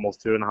now,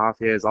 almost 2.5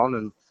 years on,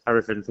 and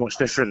everything's much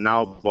different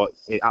now. But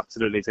it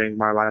absolutely changed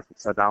my life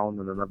upside down,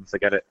 and I'll never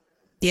forget it.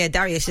 Yeah,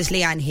 Darius, it's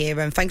Leanne here,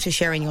 and thanks for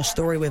sharing your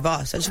story with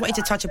us. I just wanted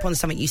to touch upon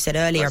something you said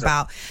earlier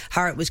about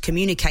how it was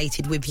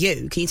communicated with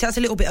you. Can you tell us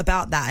a little bit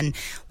about that and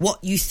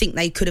what you think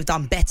they could have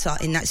done better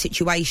in that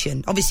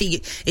situation?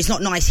 Obviously, it's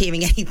not nice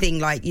hearing anything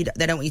like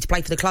they don't want you to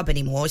play for the club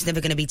anymore. It's never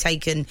going to be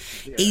taken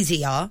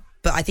easier,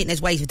 but I think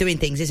there's ways of doing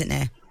things, isn't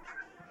there?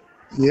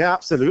 Yeah,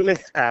 absolutely.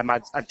 I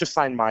just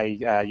signed my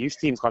youth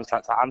team's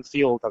contract at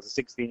Anfield as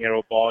a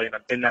 16-year-old boy, and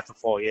I've been there for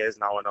 4 years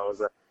now, and I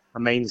was a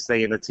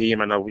mainstay in the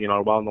team and a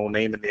well-known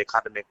name in the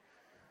academy.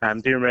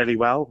 I'm doing really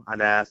well, and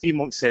a few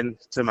months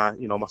into my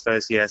my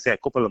first year, a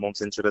couple of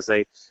months in, should I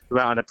say, we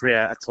went on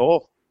a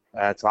tour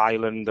to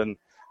Ireland, and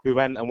we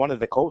went, and one of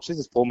the coaches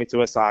just pulled me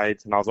to a side,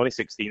 and I was only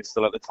 16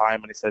 still at the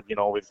time, and he said, we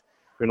know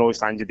we've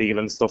signed your deal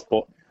and stuff,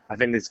 but I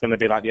think it's going to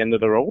be like the end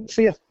of the road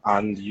for you,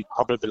 and you'd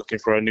probably be looking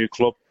for a new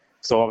club.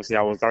 So obviously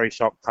I was very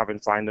shocked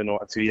having signed a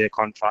 2-year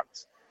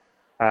contract.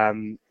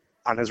 And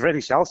I was really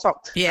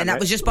shell-shocked. Yeah, and that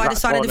was just by the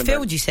side of the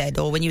field, you said,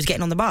 or when you was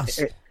getting on the bus?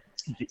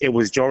 It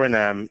was during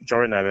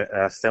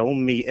a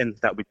film meeting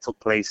that we took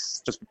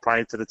place just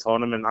prior to the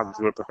tournament as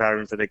we were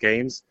preparing for the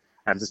games,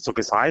 and just took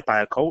aside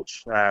by a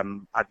coach. I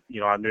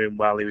knew him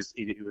well. He was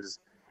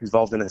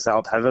involved in the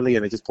setup heavily,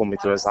 and he just pulled me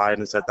to a side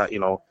and said that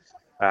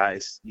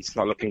it's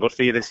not looking good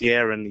for you this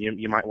year, and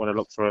you might want to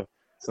look for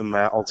some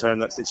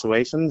alternate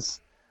situations,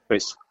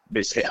 which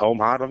hit home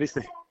hard,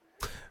 obviously.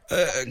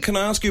 Can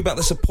I ask you about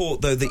the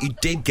support, though, that you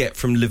did get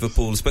from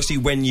Liverpool, especially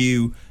when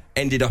you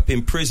ended up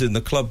in prison?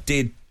 The club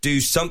did do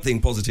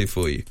something positive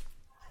for you.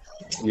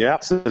 Yeah,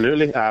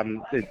 absolutely.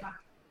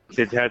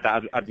 They'd heard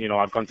that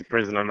I'd gone to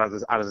prison, and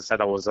as I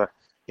said, I was a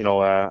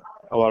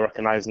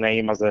well-recognised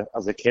name as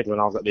a kid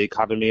when I was at the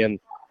academy, and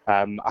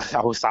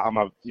I was sat in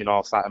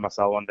my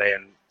cell one day,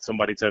 and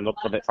somebody turned up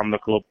from the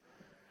club,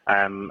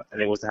 and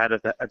it was the head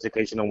of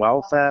education and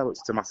welfare, which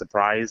to my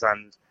surprise,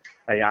 and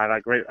I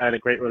had a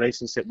great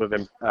relationship with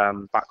him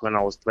back when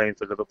I was playing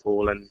for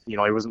Liverpool, and he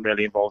wasn't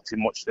really involved too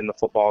much in the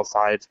football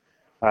side,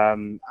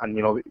 and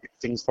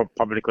things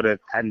probably could have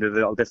ended a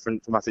little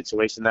different for my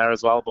situation there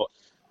as well. But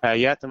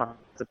to my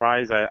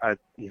surprise,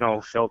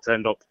 Phil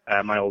turned up,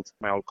 my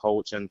old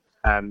coach, and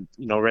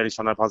really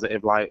shone a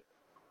positive light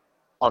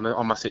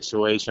on my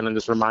situation, and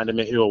just reminded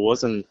me who I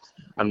was and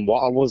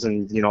what I was,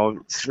 and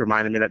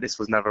reminded me that this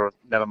was never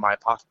my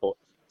path, but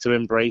to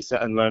embrace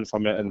it and learn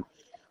from it, and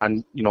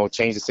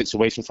change the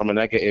situation from a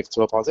negative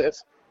to a positive.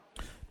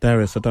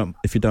 Darius,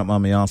 if you don't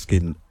mind me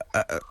asking,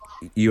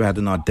 you had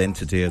an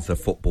identity as a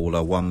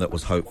footballer, one that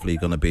was hopefully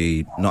going to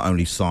be not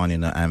only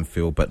signing at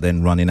Anfield, but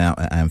then running out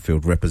at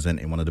Anfield,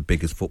 representing one of the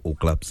biggest football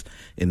clubs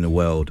in the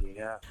world.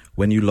 Yeah.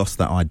 When you lost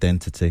that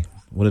identity,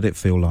 what did it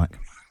feel like?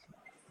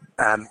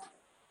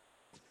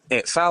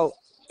 It felt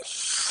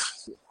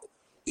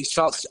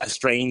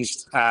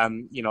estranged. I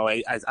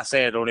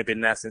say I'd only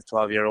been there since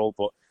 12-year-old,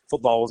 but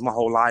football was my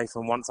whole life,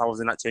 and once I was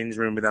in that changing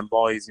room with them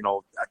boys,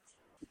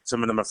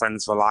 some of them are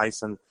friends for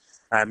life, and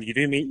you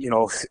do meet,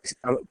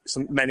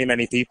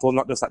 many people,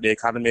 not just at the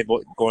academy,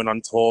 but going on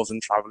tours and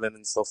travelling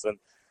and stuff, and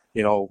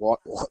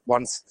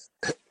once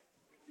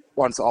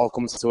it all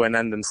comes to an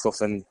end and stuff,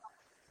 and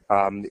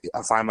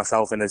I find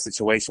myself in a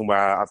situation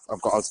where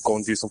I've got to go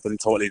and do something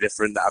totally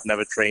different that I've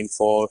never trained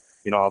for.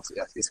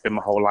 It's been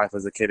my whole life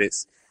as a kid.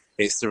 It's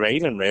it's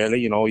derailing, really.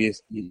 You know, you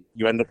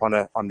end up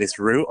on this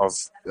route of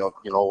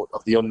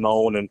the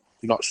unknown, and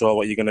you're not sure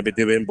what you're going to be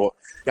doing, but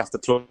you have to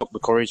pluck the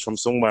courage from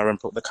somewhere and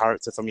put the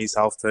character from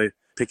yourself to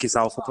pick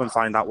yourself up and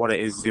find out what it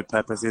is your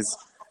purpose is.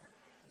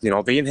 You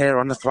know, being here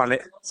on the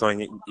planet, so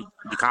you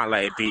can't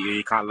let it beat you.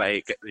 You can't let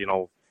it get,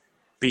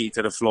 beat you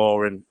to the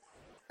floor and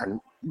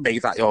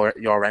make that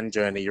your end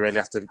journey. You really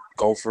have to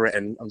go for it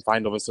and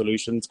find other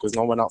solutions, because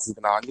no one else is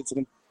going to hand it to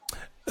them.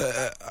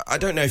 I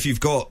don't know if you've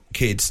got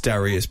kids,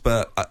 Darius,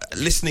 but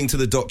listening to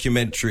the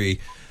documentary,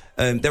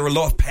 there are a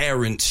lot of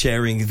parents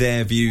sharing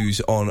their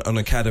views on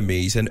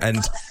academies, and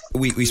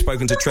we've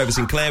spoken to Trevor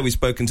Sinclair, we've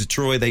spoken to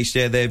Troy, they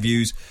share their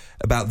views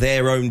about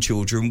their own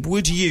children.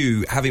 Would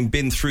you, having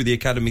been through the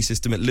academy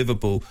system at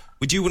Liverpool,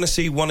 would you want to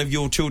see one of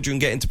your children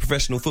get into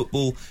professional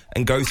football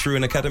and go through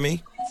an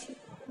academy?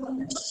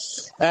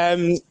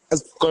 Going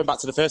back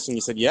to the first thing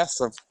you said, yes.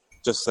 I've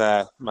just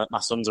my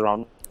son's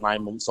around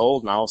 9 months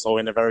old now, so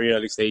in the very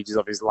early stages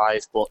of his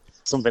life, but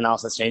something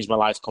else that's changed my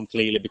life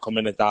completely,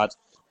 becoming a dad.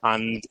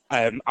 And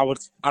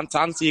to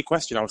answer your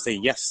question, I would say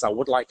yes, I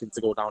would like him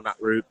to go down that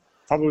route,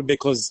 probably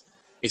because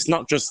it's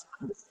not just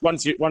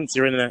once you're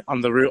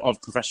on the route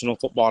of professional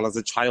football as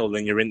a child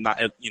and you're in that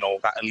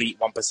that elite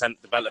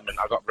 1% development.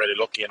 I got really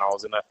lucky and I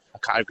was in a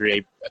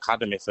category A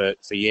academy for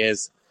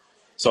years.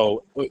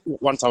 So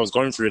once I was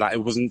going through that,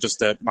 it wasn't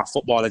just my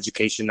football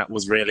education that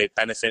was really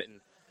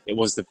benefiting. It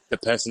was the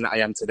person that I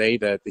am today,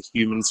 the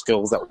human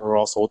skills that were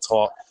also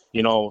taught.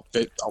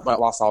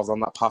 Whilst I was on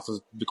that path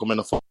of becoming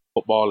a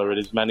footballer,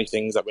 there's many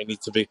things that we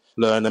need to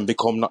learn and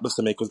become, not just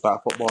to make us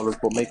better footballers,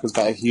 but make us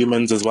better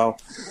humans as well.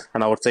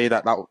 And I would say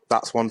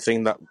that's one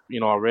thing that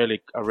I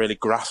really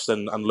grasped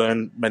and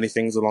learned many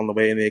things along the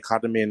way in the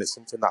academy, and it's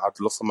something that I'd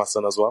love for my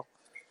son as well.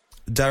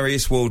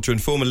 Darius Waldron,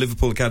 former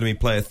Liverpool Academy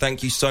player,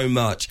 thank you so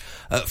much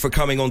for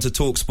coming on to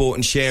TalkSport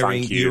and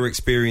sharing your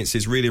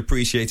experiences. Really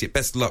appreciate it.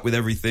 Best of luck with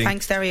everything.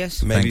 Thanks,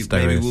 Darius. Maybe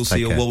we'll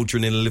see a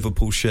Waldron in a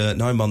Liverpool shirt.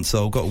 9 months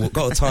old.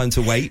 Got a time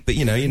to wait, but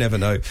you never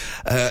know.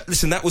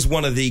 Listen, that was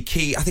one of the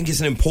key. I think it's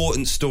an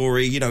important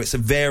story. It's a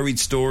varied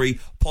story,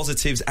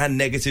 positives and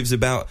negatives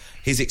about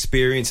his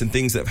experience and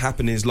things that have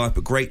happened in his life.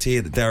 But great to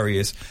hear that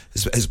Darius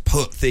has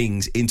put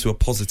things into a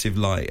positive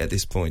light at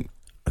this point.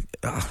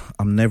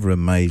 I'm never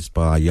amazed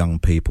by young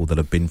people that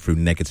have been through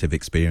negative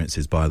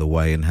experiences, by the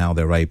way, and how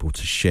they're able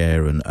to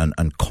share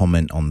and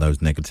comment on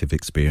those negative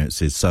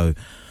experiences. So,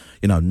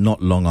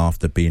 not long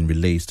after being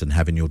released and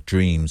having your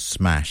dreams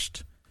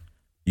smashed,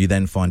 you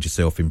then find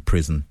yourself in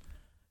prison,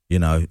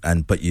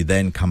 but you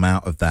then come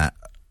out of that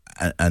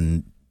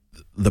and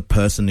the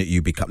person that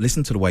you become.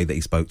 Listen to the way that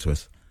he spoke to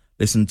us.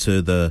 Listen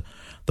to the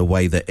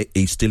way that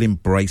he still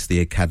embraced the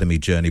academy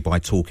journey by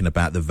talking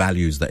about the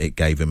values that it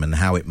gave him and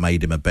how it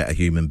made him a better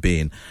human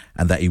being,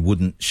 and that he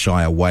wouldn't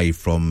shy away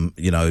from,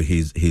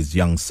 his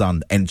young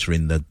son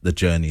entering the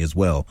journey as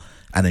well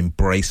and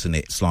embracing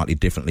it slightly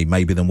differently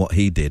maybe than what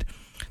he did.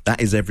 That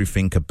is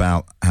everything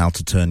about how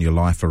to turn your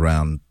life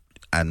around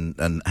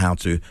and how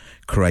to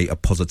create a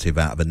positive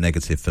out of a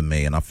negative for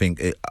me. And I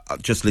think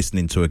just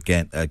listening to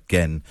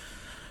again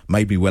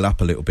made me well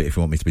up a little bit, if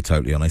you want me to be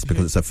totally honest,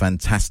 because it's a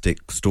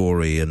fantastic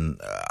story, and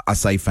I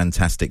say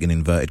fantastic in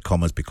inverted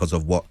commas because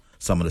of what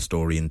some of the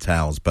story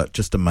entails, but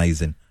just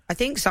amazing. I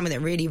think something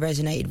that really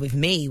resonated with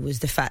me was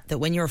the fact that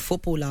when you're a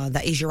footballer,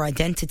 that is your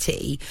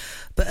identity.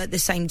 But at the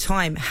same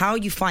time, how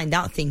you find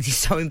out things is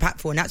so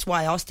impactful. And that's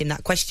why I asked him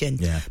that question.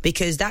 Yeah.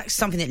 Because that's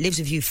something that lives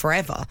with you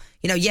forever.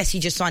 Yes, he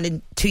just signed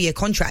a 2-year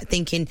contract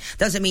thinking,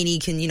 doesn't mean he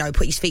can,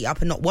 put his feet up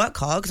and not work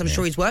hard, because I'm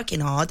sure he's working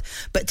hard.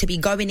 But to be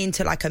going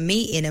into like a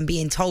meeting and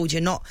being told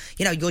you're not,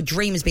 your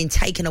dream has been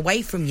taken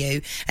away from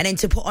you, and then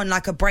to put on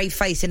like a brave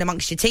face in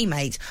amongst your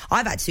teammates.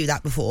 I've had to do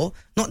that before.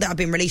 Not that I've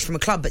been released from a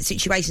club, but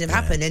situations have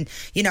happened. And,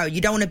 you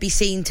don't want to be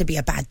seen to be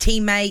a bad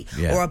teammate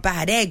or a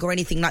bad egg or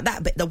anything like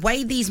that. But the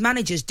way these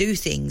managers do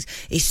things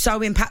is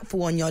so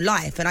impactful on your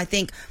life. And I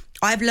think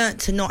I've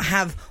learnt to not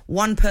have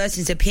one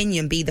person's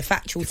opinion be the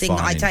factual thing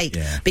that I take.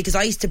 Yeah. Because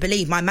I used to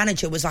believe my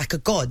manager was like a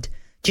god.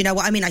 Do you know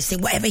what I mean? I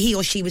think whatever he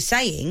or she was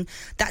saying,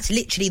 that's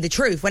literally the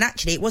truth. When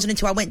actually it wasn't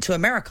until I went to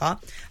America.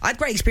 I had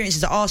great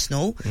experiences at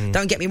Arsenal,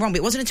 don't get me wrong, but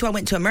it wasn't until I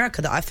went to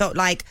America that I felt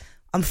like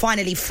I'm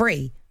finally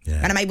free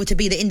and I'm able to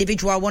be the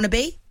individual I want to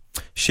be.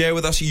 Share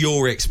with us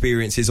your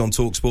experiences on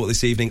TalkSport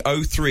this evening.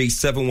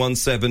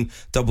 03717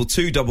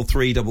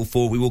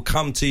 223344. We will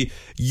come to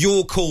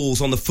your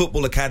calls on the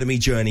Football Academy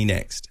journey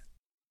next.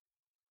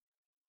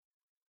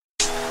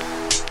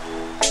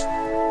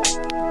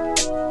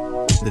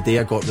 The day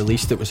I got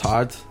released, it was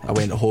hard. I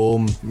went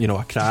home,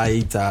 I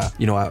cried,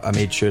 I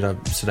made sure I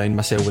surround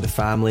myself with a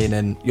family, and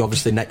then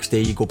obviously next day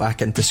you go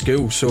back into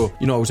school. So,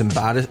 I was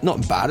not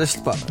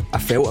embarrassed, but I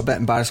felt a bit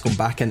embarrassed going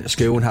back into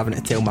school and having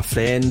to tell my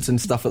friends and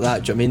stuff like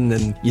that, do you know what I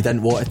mean? And you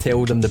didn't want to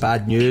tell them the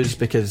bad news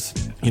because,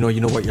 you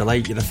know what you're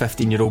like, you're a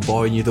 15-year-old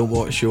boy and you don't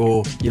want to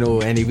show,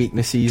 any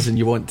weaknesses, and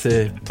you want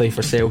to play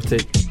for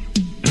Celtic.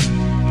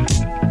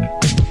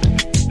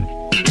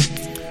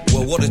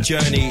 what a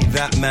journey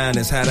that man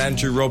has had.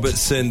 Andrew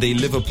Robertson, the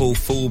Liverpool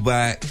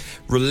fullback,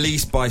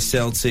 released by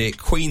Celtic,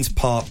 Queen's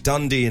Park,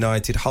 Dundee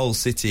United, Hull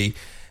City,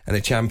 and a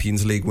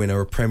Champions League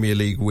winner, a Premier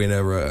League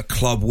winner, a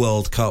Club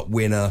World Cup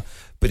winner.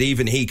 But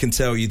even he can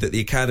tell you that the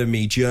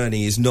academy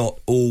journey is not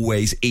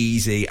always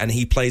easy, and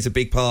he plays a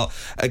big part.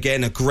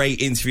 Again, a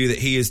great interview that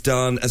he has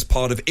done as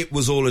part of It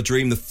Was All a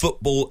Dream, the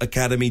Football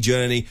Academy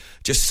journey.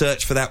 Just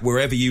search for that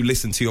wherever you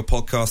listen to your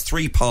podcast.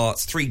 3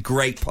 parts, 3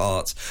 great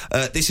parts.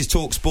 This is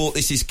Talk Sport.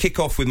 This is Kick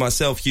Off with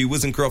myself, Hugh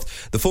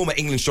Wizencroft, the former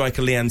England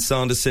striker Leanne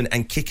Sanderson,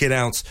 and Kick It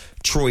Out's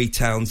Troy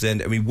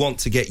Townsend. And we want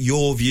to get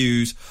your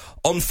views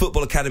on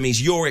football academies,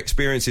 your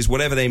experiences,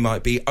 whatever they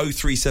might be.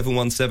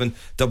 03717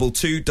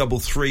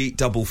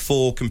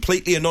 223344,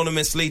 completely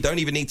anonymously. Don't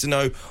even need to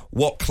know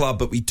what club,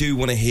 but we do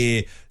want to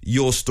hear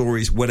your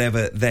stories,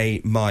 whatever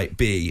they might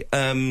be.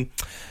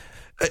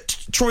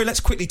 Troy, let's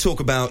quickly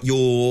talk about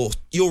your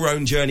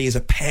own journey as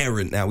a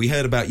parent now. We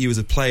heard about you as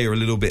a player a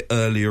little bit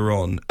earlier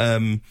on.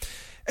 And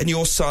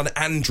your son,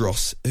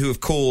 Andros, who,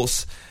 of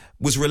course,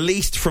 was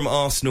released from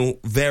Arsenal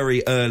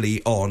very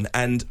early on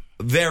and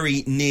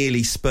very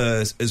nearly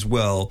Spurs as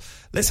well.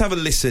 Let's have a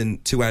listen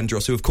to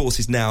Andros, who, of course,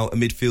 is now a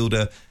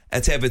midfielder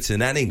at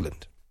Everton and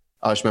England.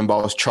 I just remember I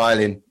was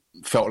trialling,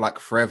 felt like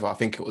forever. I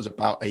think it was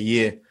about a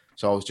year.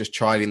 So I was just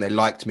trialling. They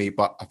liked me,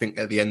 but I think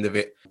at the end of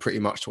it, pretty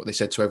much what they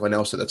said to everyone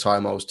else at the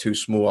time, I was too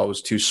small, I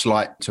was too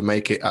slight to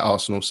make it at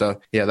Arsenal. So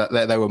yeah,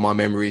 they were my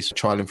memories,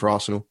 trialling for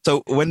Arsenal.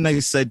 So when they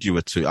said you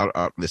were too,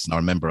 listen, I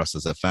remember us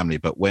as a family,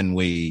 but when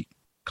you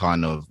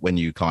kind of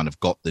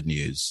got the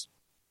news,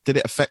 did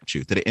it affect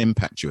you? Did it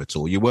impact you at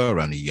all? You were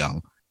only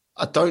young.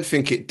 I don't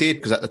think it did,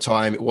 because at the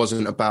time it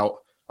wasn't about,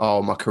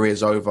 oh, my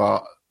career's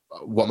over,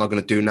 what am I going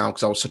to do now?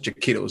 Because I was such a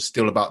kid. It was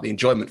still about the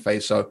enjoyment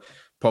phase. So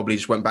probably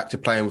just went back to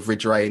playing with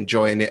Ridge Ray,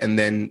 enjoying it. And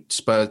then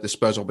the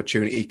Spurs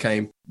opportunity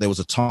came. There was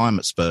a time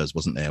at Spurs,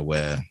 wasn't there,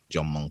 where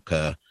John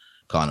Moncur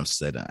kind of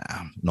said,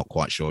 I'm not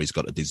quite sure he's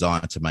got a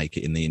desire to make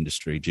it in the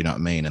industry. Do you know what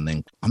I mean? And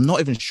then I'm not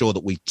even sure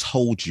that we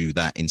told you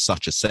that in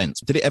such a sense.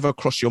 Did it ever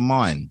cross your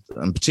mind?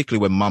 And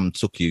particularly when Mum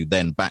took you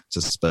then back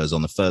to Spurs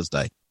on the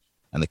Thursday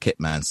and the kit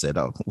man said,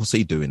 oh, what's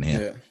he doing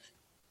here? Yeah.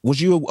 Was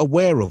you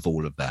aware of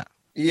all of that?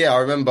 Yeah, I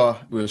remember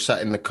we were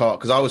sat in the car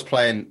because I was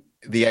playing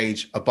the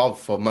age above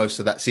for most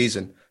of that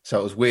season. So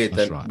it was weird.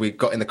 Then right. We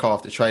got in the car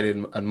after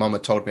training and Mum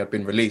had told me I'd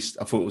been released.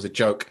 I thought it was a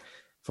joke.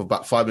 For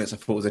about 5 minutes, I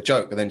thought it was a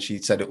joke. And then she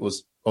said it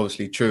was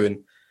obviously true.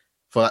 And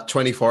for that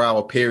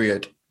 24-hour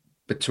period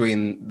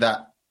between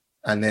that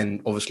and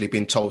then obviously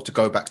being told to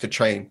go back to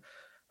train,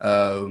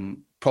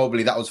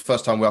 probably that was the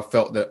first time where I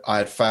felt that I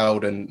had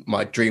failed and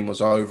my dream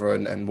was over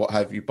and what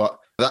have you. But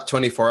that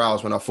 24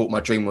 hours when I thought my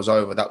dream was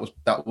over, that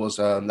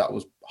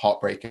was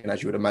heartbreaking,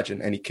 as you would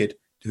imagine any kid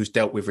who's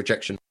dealt with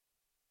rejection.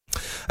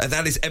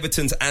 That is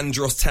Everton's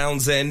Andros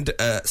Townsend,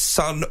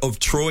 son of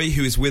Troy,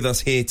 who is with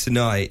us here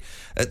tonight,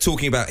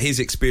 talking about his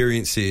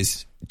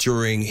experiences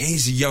during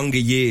his younger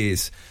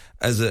years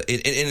as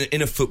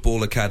in a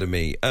football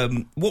academy.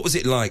 What was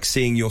it like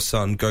seeing your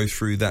son go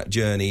through that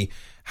journey,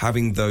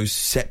 having those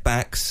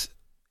setbacks,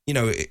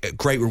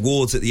 great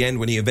rewards at the end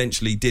when he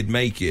eventually did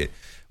make it?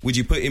 Would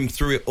you put him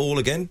through it all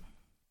again?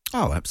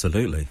 Oh,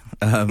 absolutely.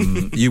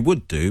 You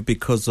would do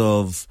because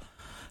of...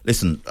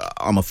 Listen,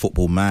 I'm a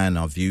football man.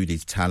 I viewed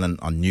his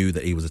talent. I knew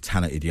that he was a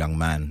talented young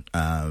man,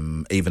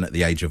 even at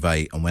the age of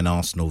 8. And when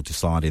Arsenal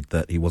decided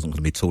that he wasn't going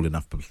to be tall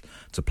enough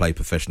to play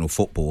professional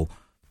football,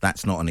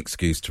 that's not an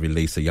excuse to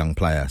release a young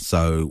player.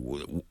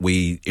 So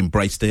we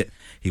embraced it.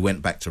 He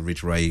went back to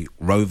Ridge Ray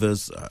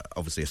Rovers,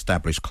 obviously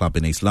established club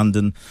in East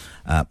London,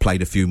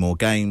 played a few more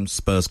games.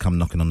 Spurs come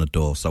knocking on the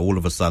door. So all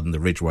of a sudden, the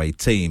Ridge Ray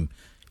team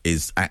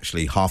is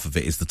actually half of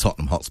it is the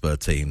Tottenham Hotspur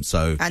team.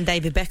 So and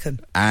David Beckham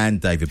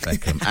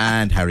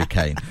and Harry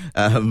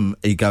Kane.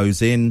 He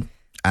goes in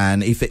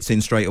and he fits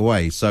in straight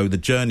away. So the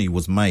journey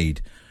was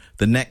made.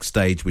 The next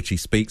stage, which he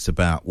speaks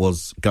about,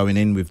 was going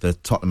in with the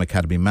Tottenham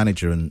Academy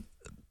manager and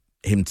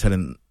him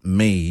telling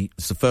me,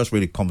 it's the first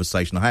really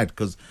conversation I had,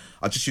 because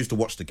I just used to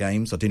watch the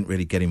games. I didn't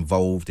really get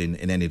involved in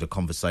any of the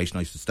conversation. I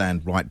used to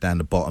stand right down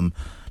the bottom.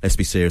 Let's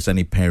be serious.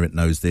 Any parent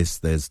knows this.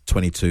 There's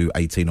 22,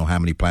 18 or how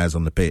many players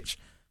on the pitch.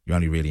 You're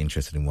only really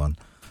interested in one,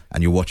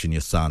 and you're watching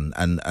your son.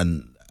 And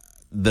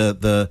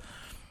the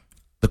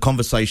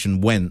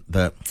conversation went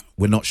that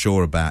we're not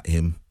sure about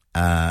him.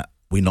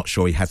 We're not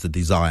sure he has the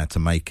desire to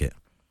make it.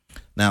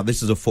 Now,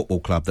 this is a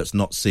football club that's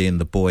not seeing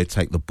the boy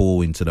take the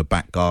ball into the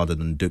back garden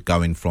and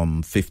going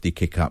from 50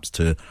 kick-ups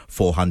to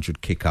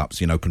 400 kick-ups,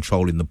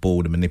 controlling the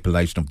ball, the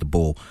manipulation of the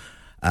ball,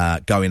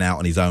 going out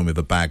on his own with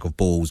a bag of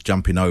balls,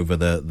 jumping over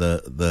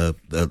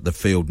the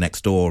field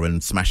next door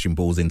and smashing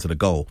balls into the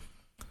goal.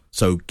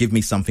 So give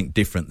me something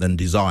different than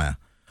desire.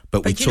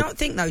 But do you not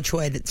think, though,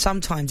 Troy, that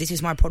sometimes this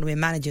is my problem with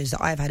managers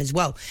that I've had as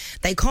well.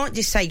 They can't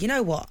just say, you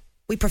know what,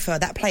 we prefer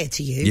that player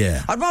to you.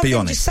 Yeah, I'd rather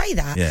them just say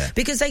that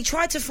because they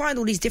try to find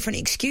all these different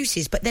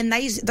excuses, but then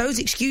those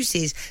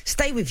excuses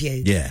stay with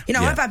you. Yeah,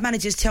 I've had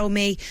managers tell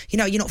me,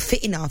 you're not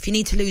fit enough, you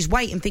need to lose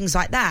weight and things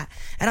like that.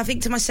 And I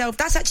think to myself,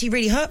 that's actually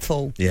really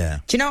hurtful. Yeah.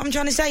 Do you know what I'm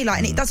trying to say?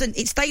 And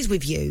it stays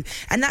with you.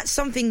 And that's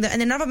something that,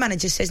 and another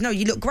manager says, no,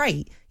 you look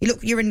great.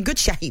 You're in good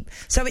shape.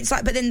 So it's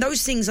like, but then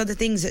those things are the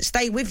things that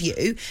stay with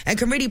you and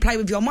can really play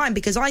with your mind,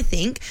 because I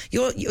think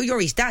you're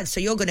his dad, so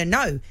you're going to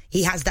know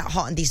he has that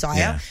heart and desire.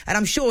 Yeah. And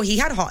I'm sure he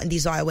had heart and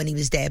desire when he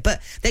was there,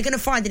 but they're going to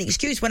find an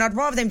excuse when I'd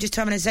rather them just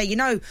turn around and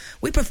say,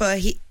 we prefer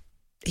he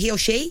or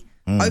she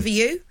over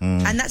you,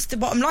 and that's the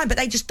bottom line, but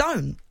they just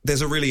don't.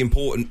 There's a really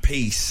important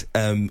piece,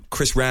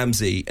 Chris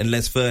Ramsey and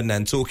Les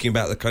Ferdinand talking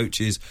about the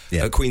coaches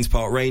at Queen's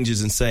Park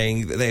Rangers and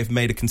saying that they've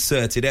made a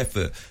concerted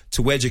effort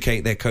to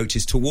educate their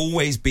coaches to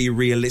always be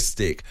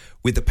realistic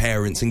with the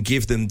parents and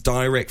give them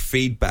direct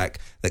feedback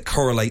that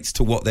correlates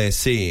to what they're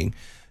seeing.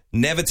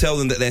 Never tell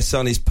them that their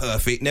son is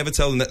perfect. Never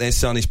tell them that their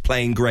son is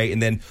playing great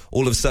and then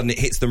all of a sudden it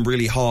hits them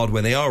really hard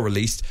when they are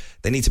released.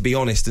 They need to be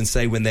honest and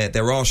say when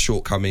there are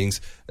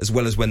shortcomings as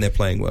well as when they're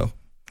playing well.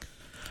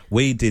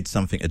 We did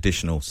something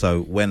additional.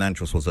 So when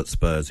Andros was at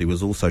Spurs, he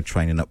was also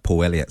training at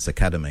Paul Elliott's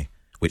academy,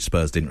 which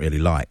Spurs didn't really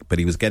like. But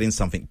he was getting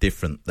something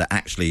different that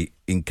actually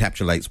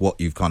encapsulates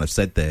what you've kind of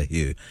said there,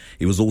 Hugh.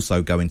 He was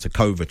also going to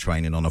Cova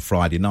training on a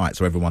Friday night,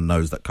 so everyone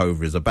knows that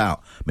Cova is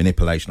about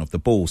manipulation of the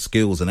ball,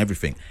 skills and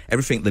everything.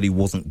 Everything that he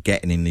wasn't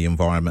getting in the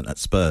environment at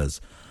Spurs.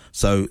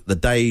 So the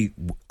day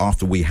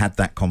after we had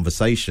that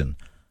conversation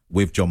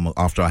with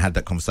after I had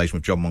that conversation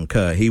with John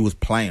Moncur, he was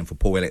playing for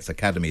Paul Elliott's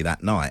academy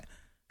that night.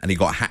 And he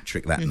got a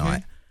hat-trick that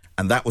night.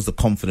 And that was the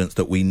confidence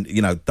that we,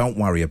 don't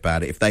worry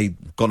about it. If they're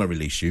going to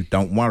release you,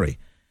 don't worry.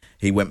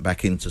 He went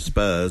back into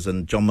Spurs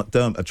and John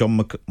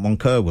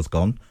Moncur was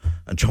gone.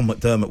 And John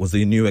McDermott was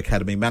the new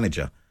academy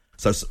manager.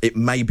 So it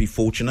may be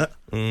fortunate,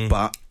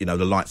 but,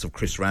 the likes of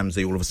Chris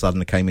Ramsey all of a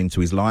sudden came into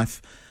his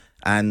life.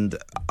 And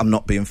I'm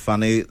not being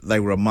funny.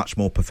 They were a much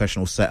more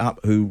professional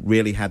setup who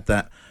really had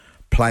that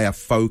player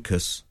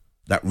focus,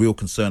 that real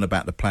concern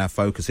about the player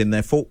focus in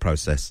their thought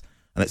process.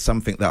 And it's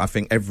something that I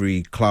think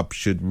every club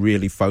should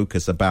really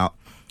focus about,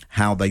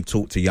 how they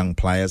talk to young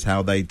players,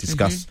 how they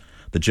discuss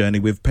the journey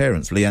with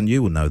parents. Leanne,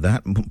 you will know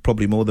that,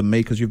 probably more than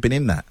me because you've been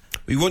in that.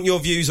 We want your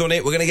views on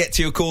it. We're going to get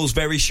to your calls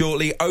very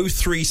shortly.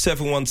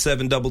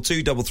 03717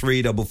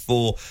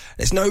 223344.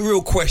 There's no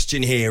real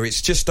question here.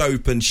 It's just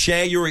open.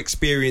 Share your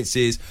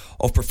experiences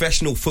of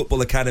professional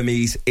football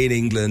academies in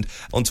England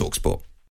on TalkSport.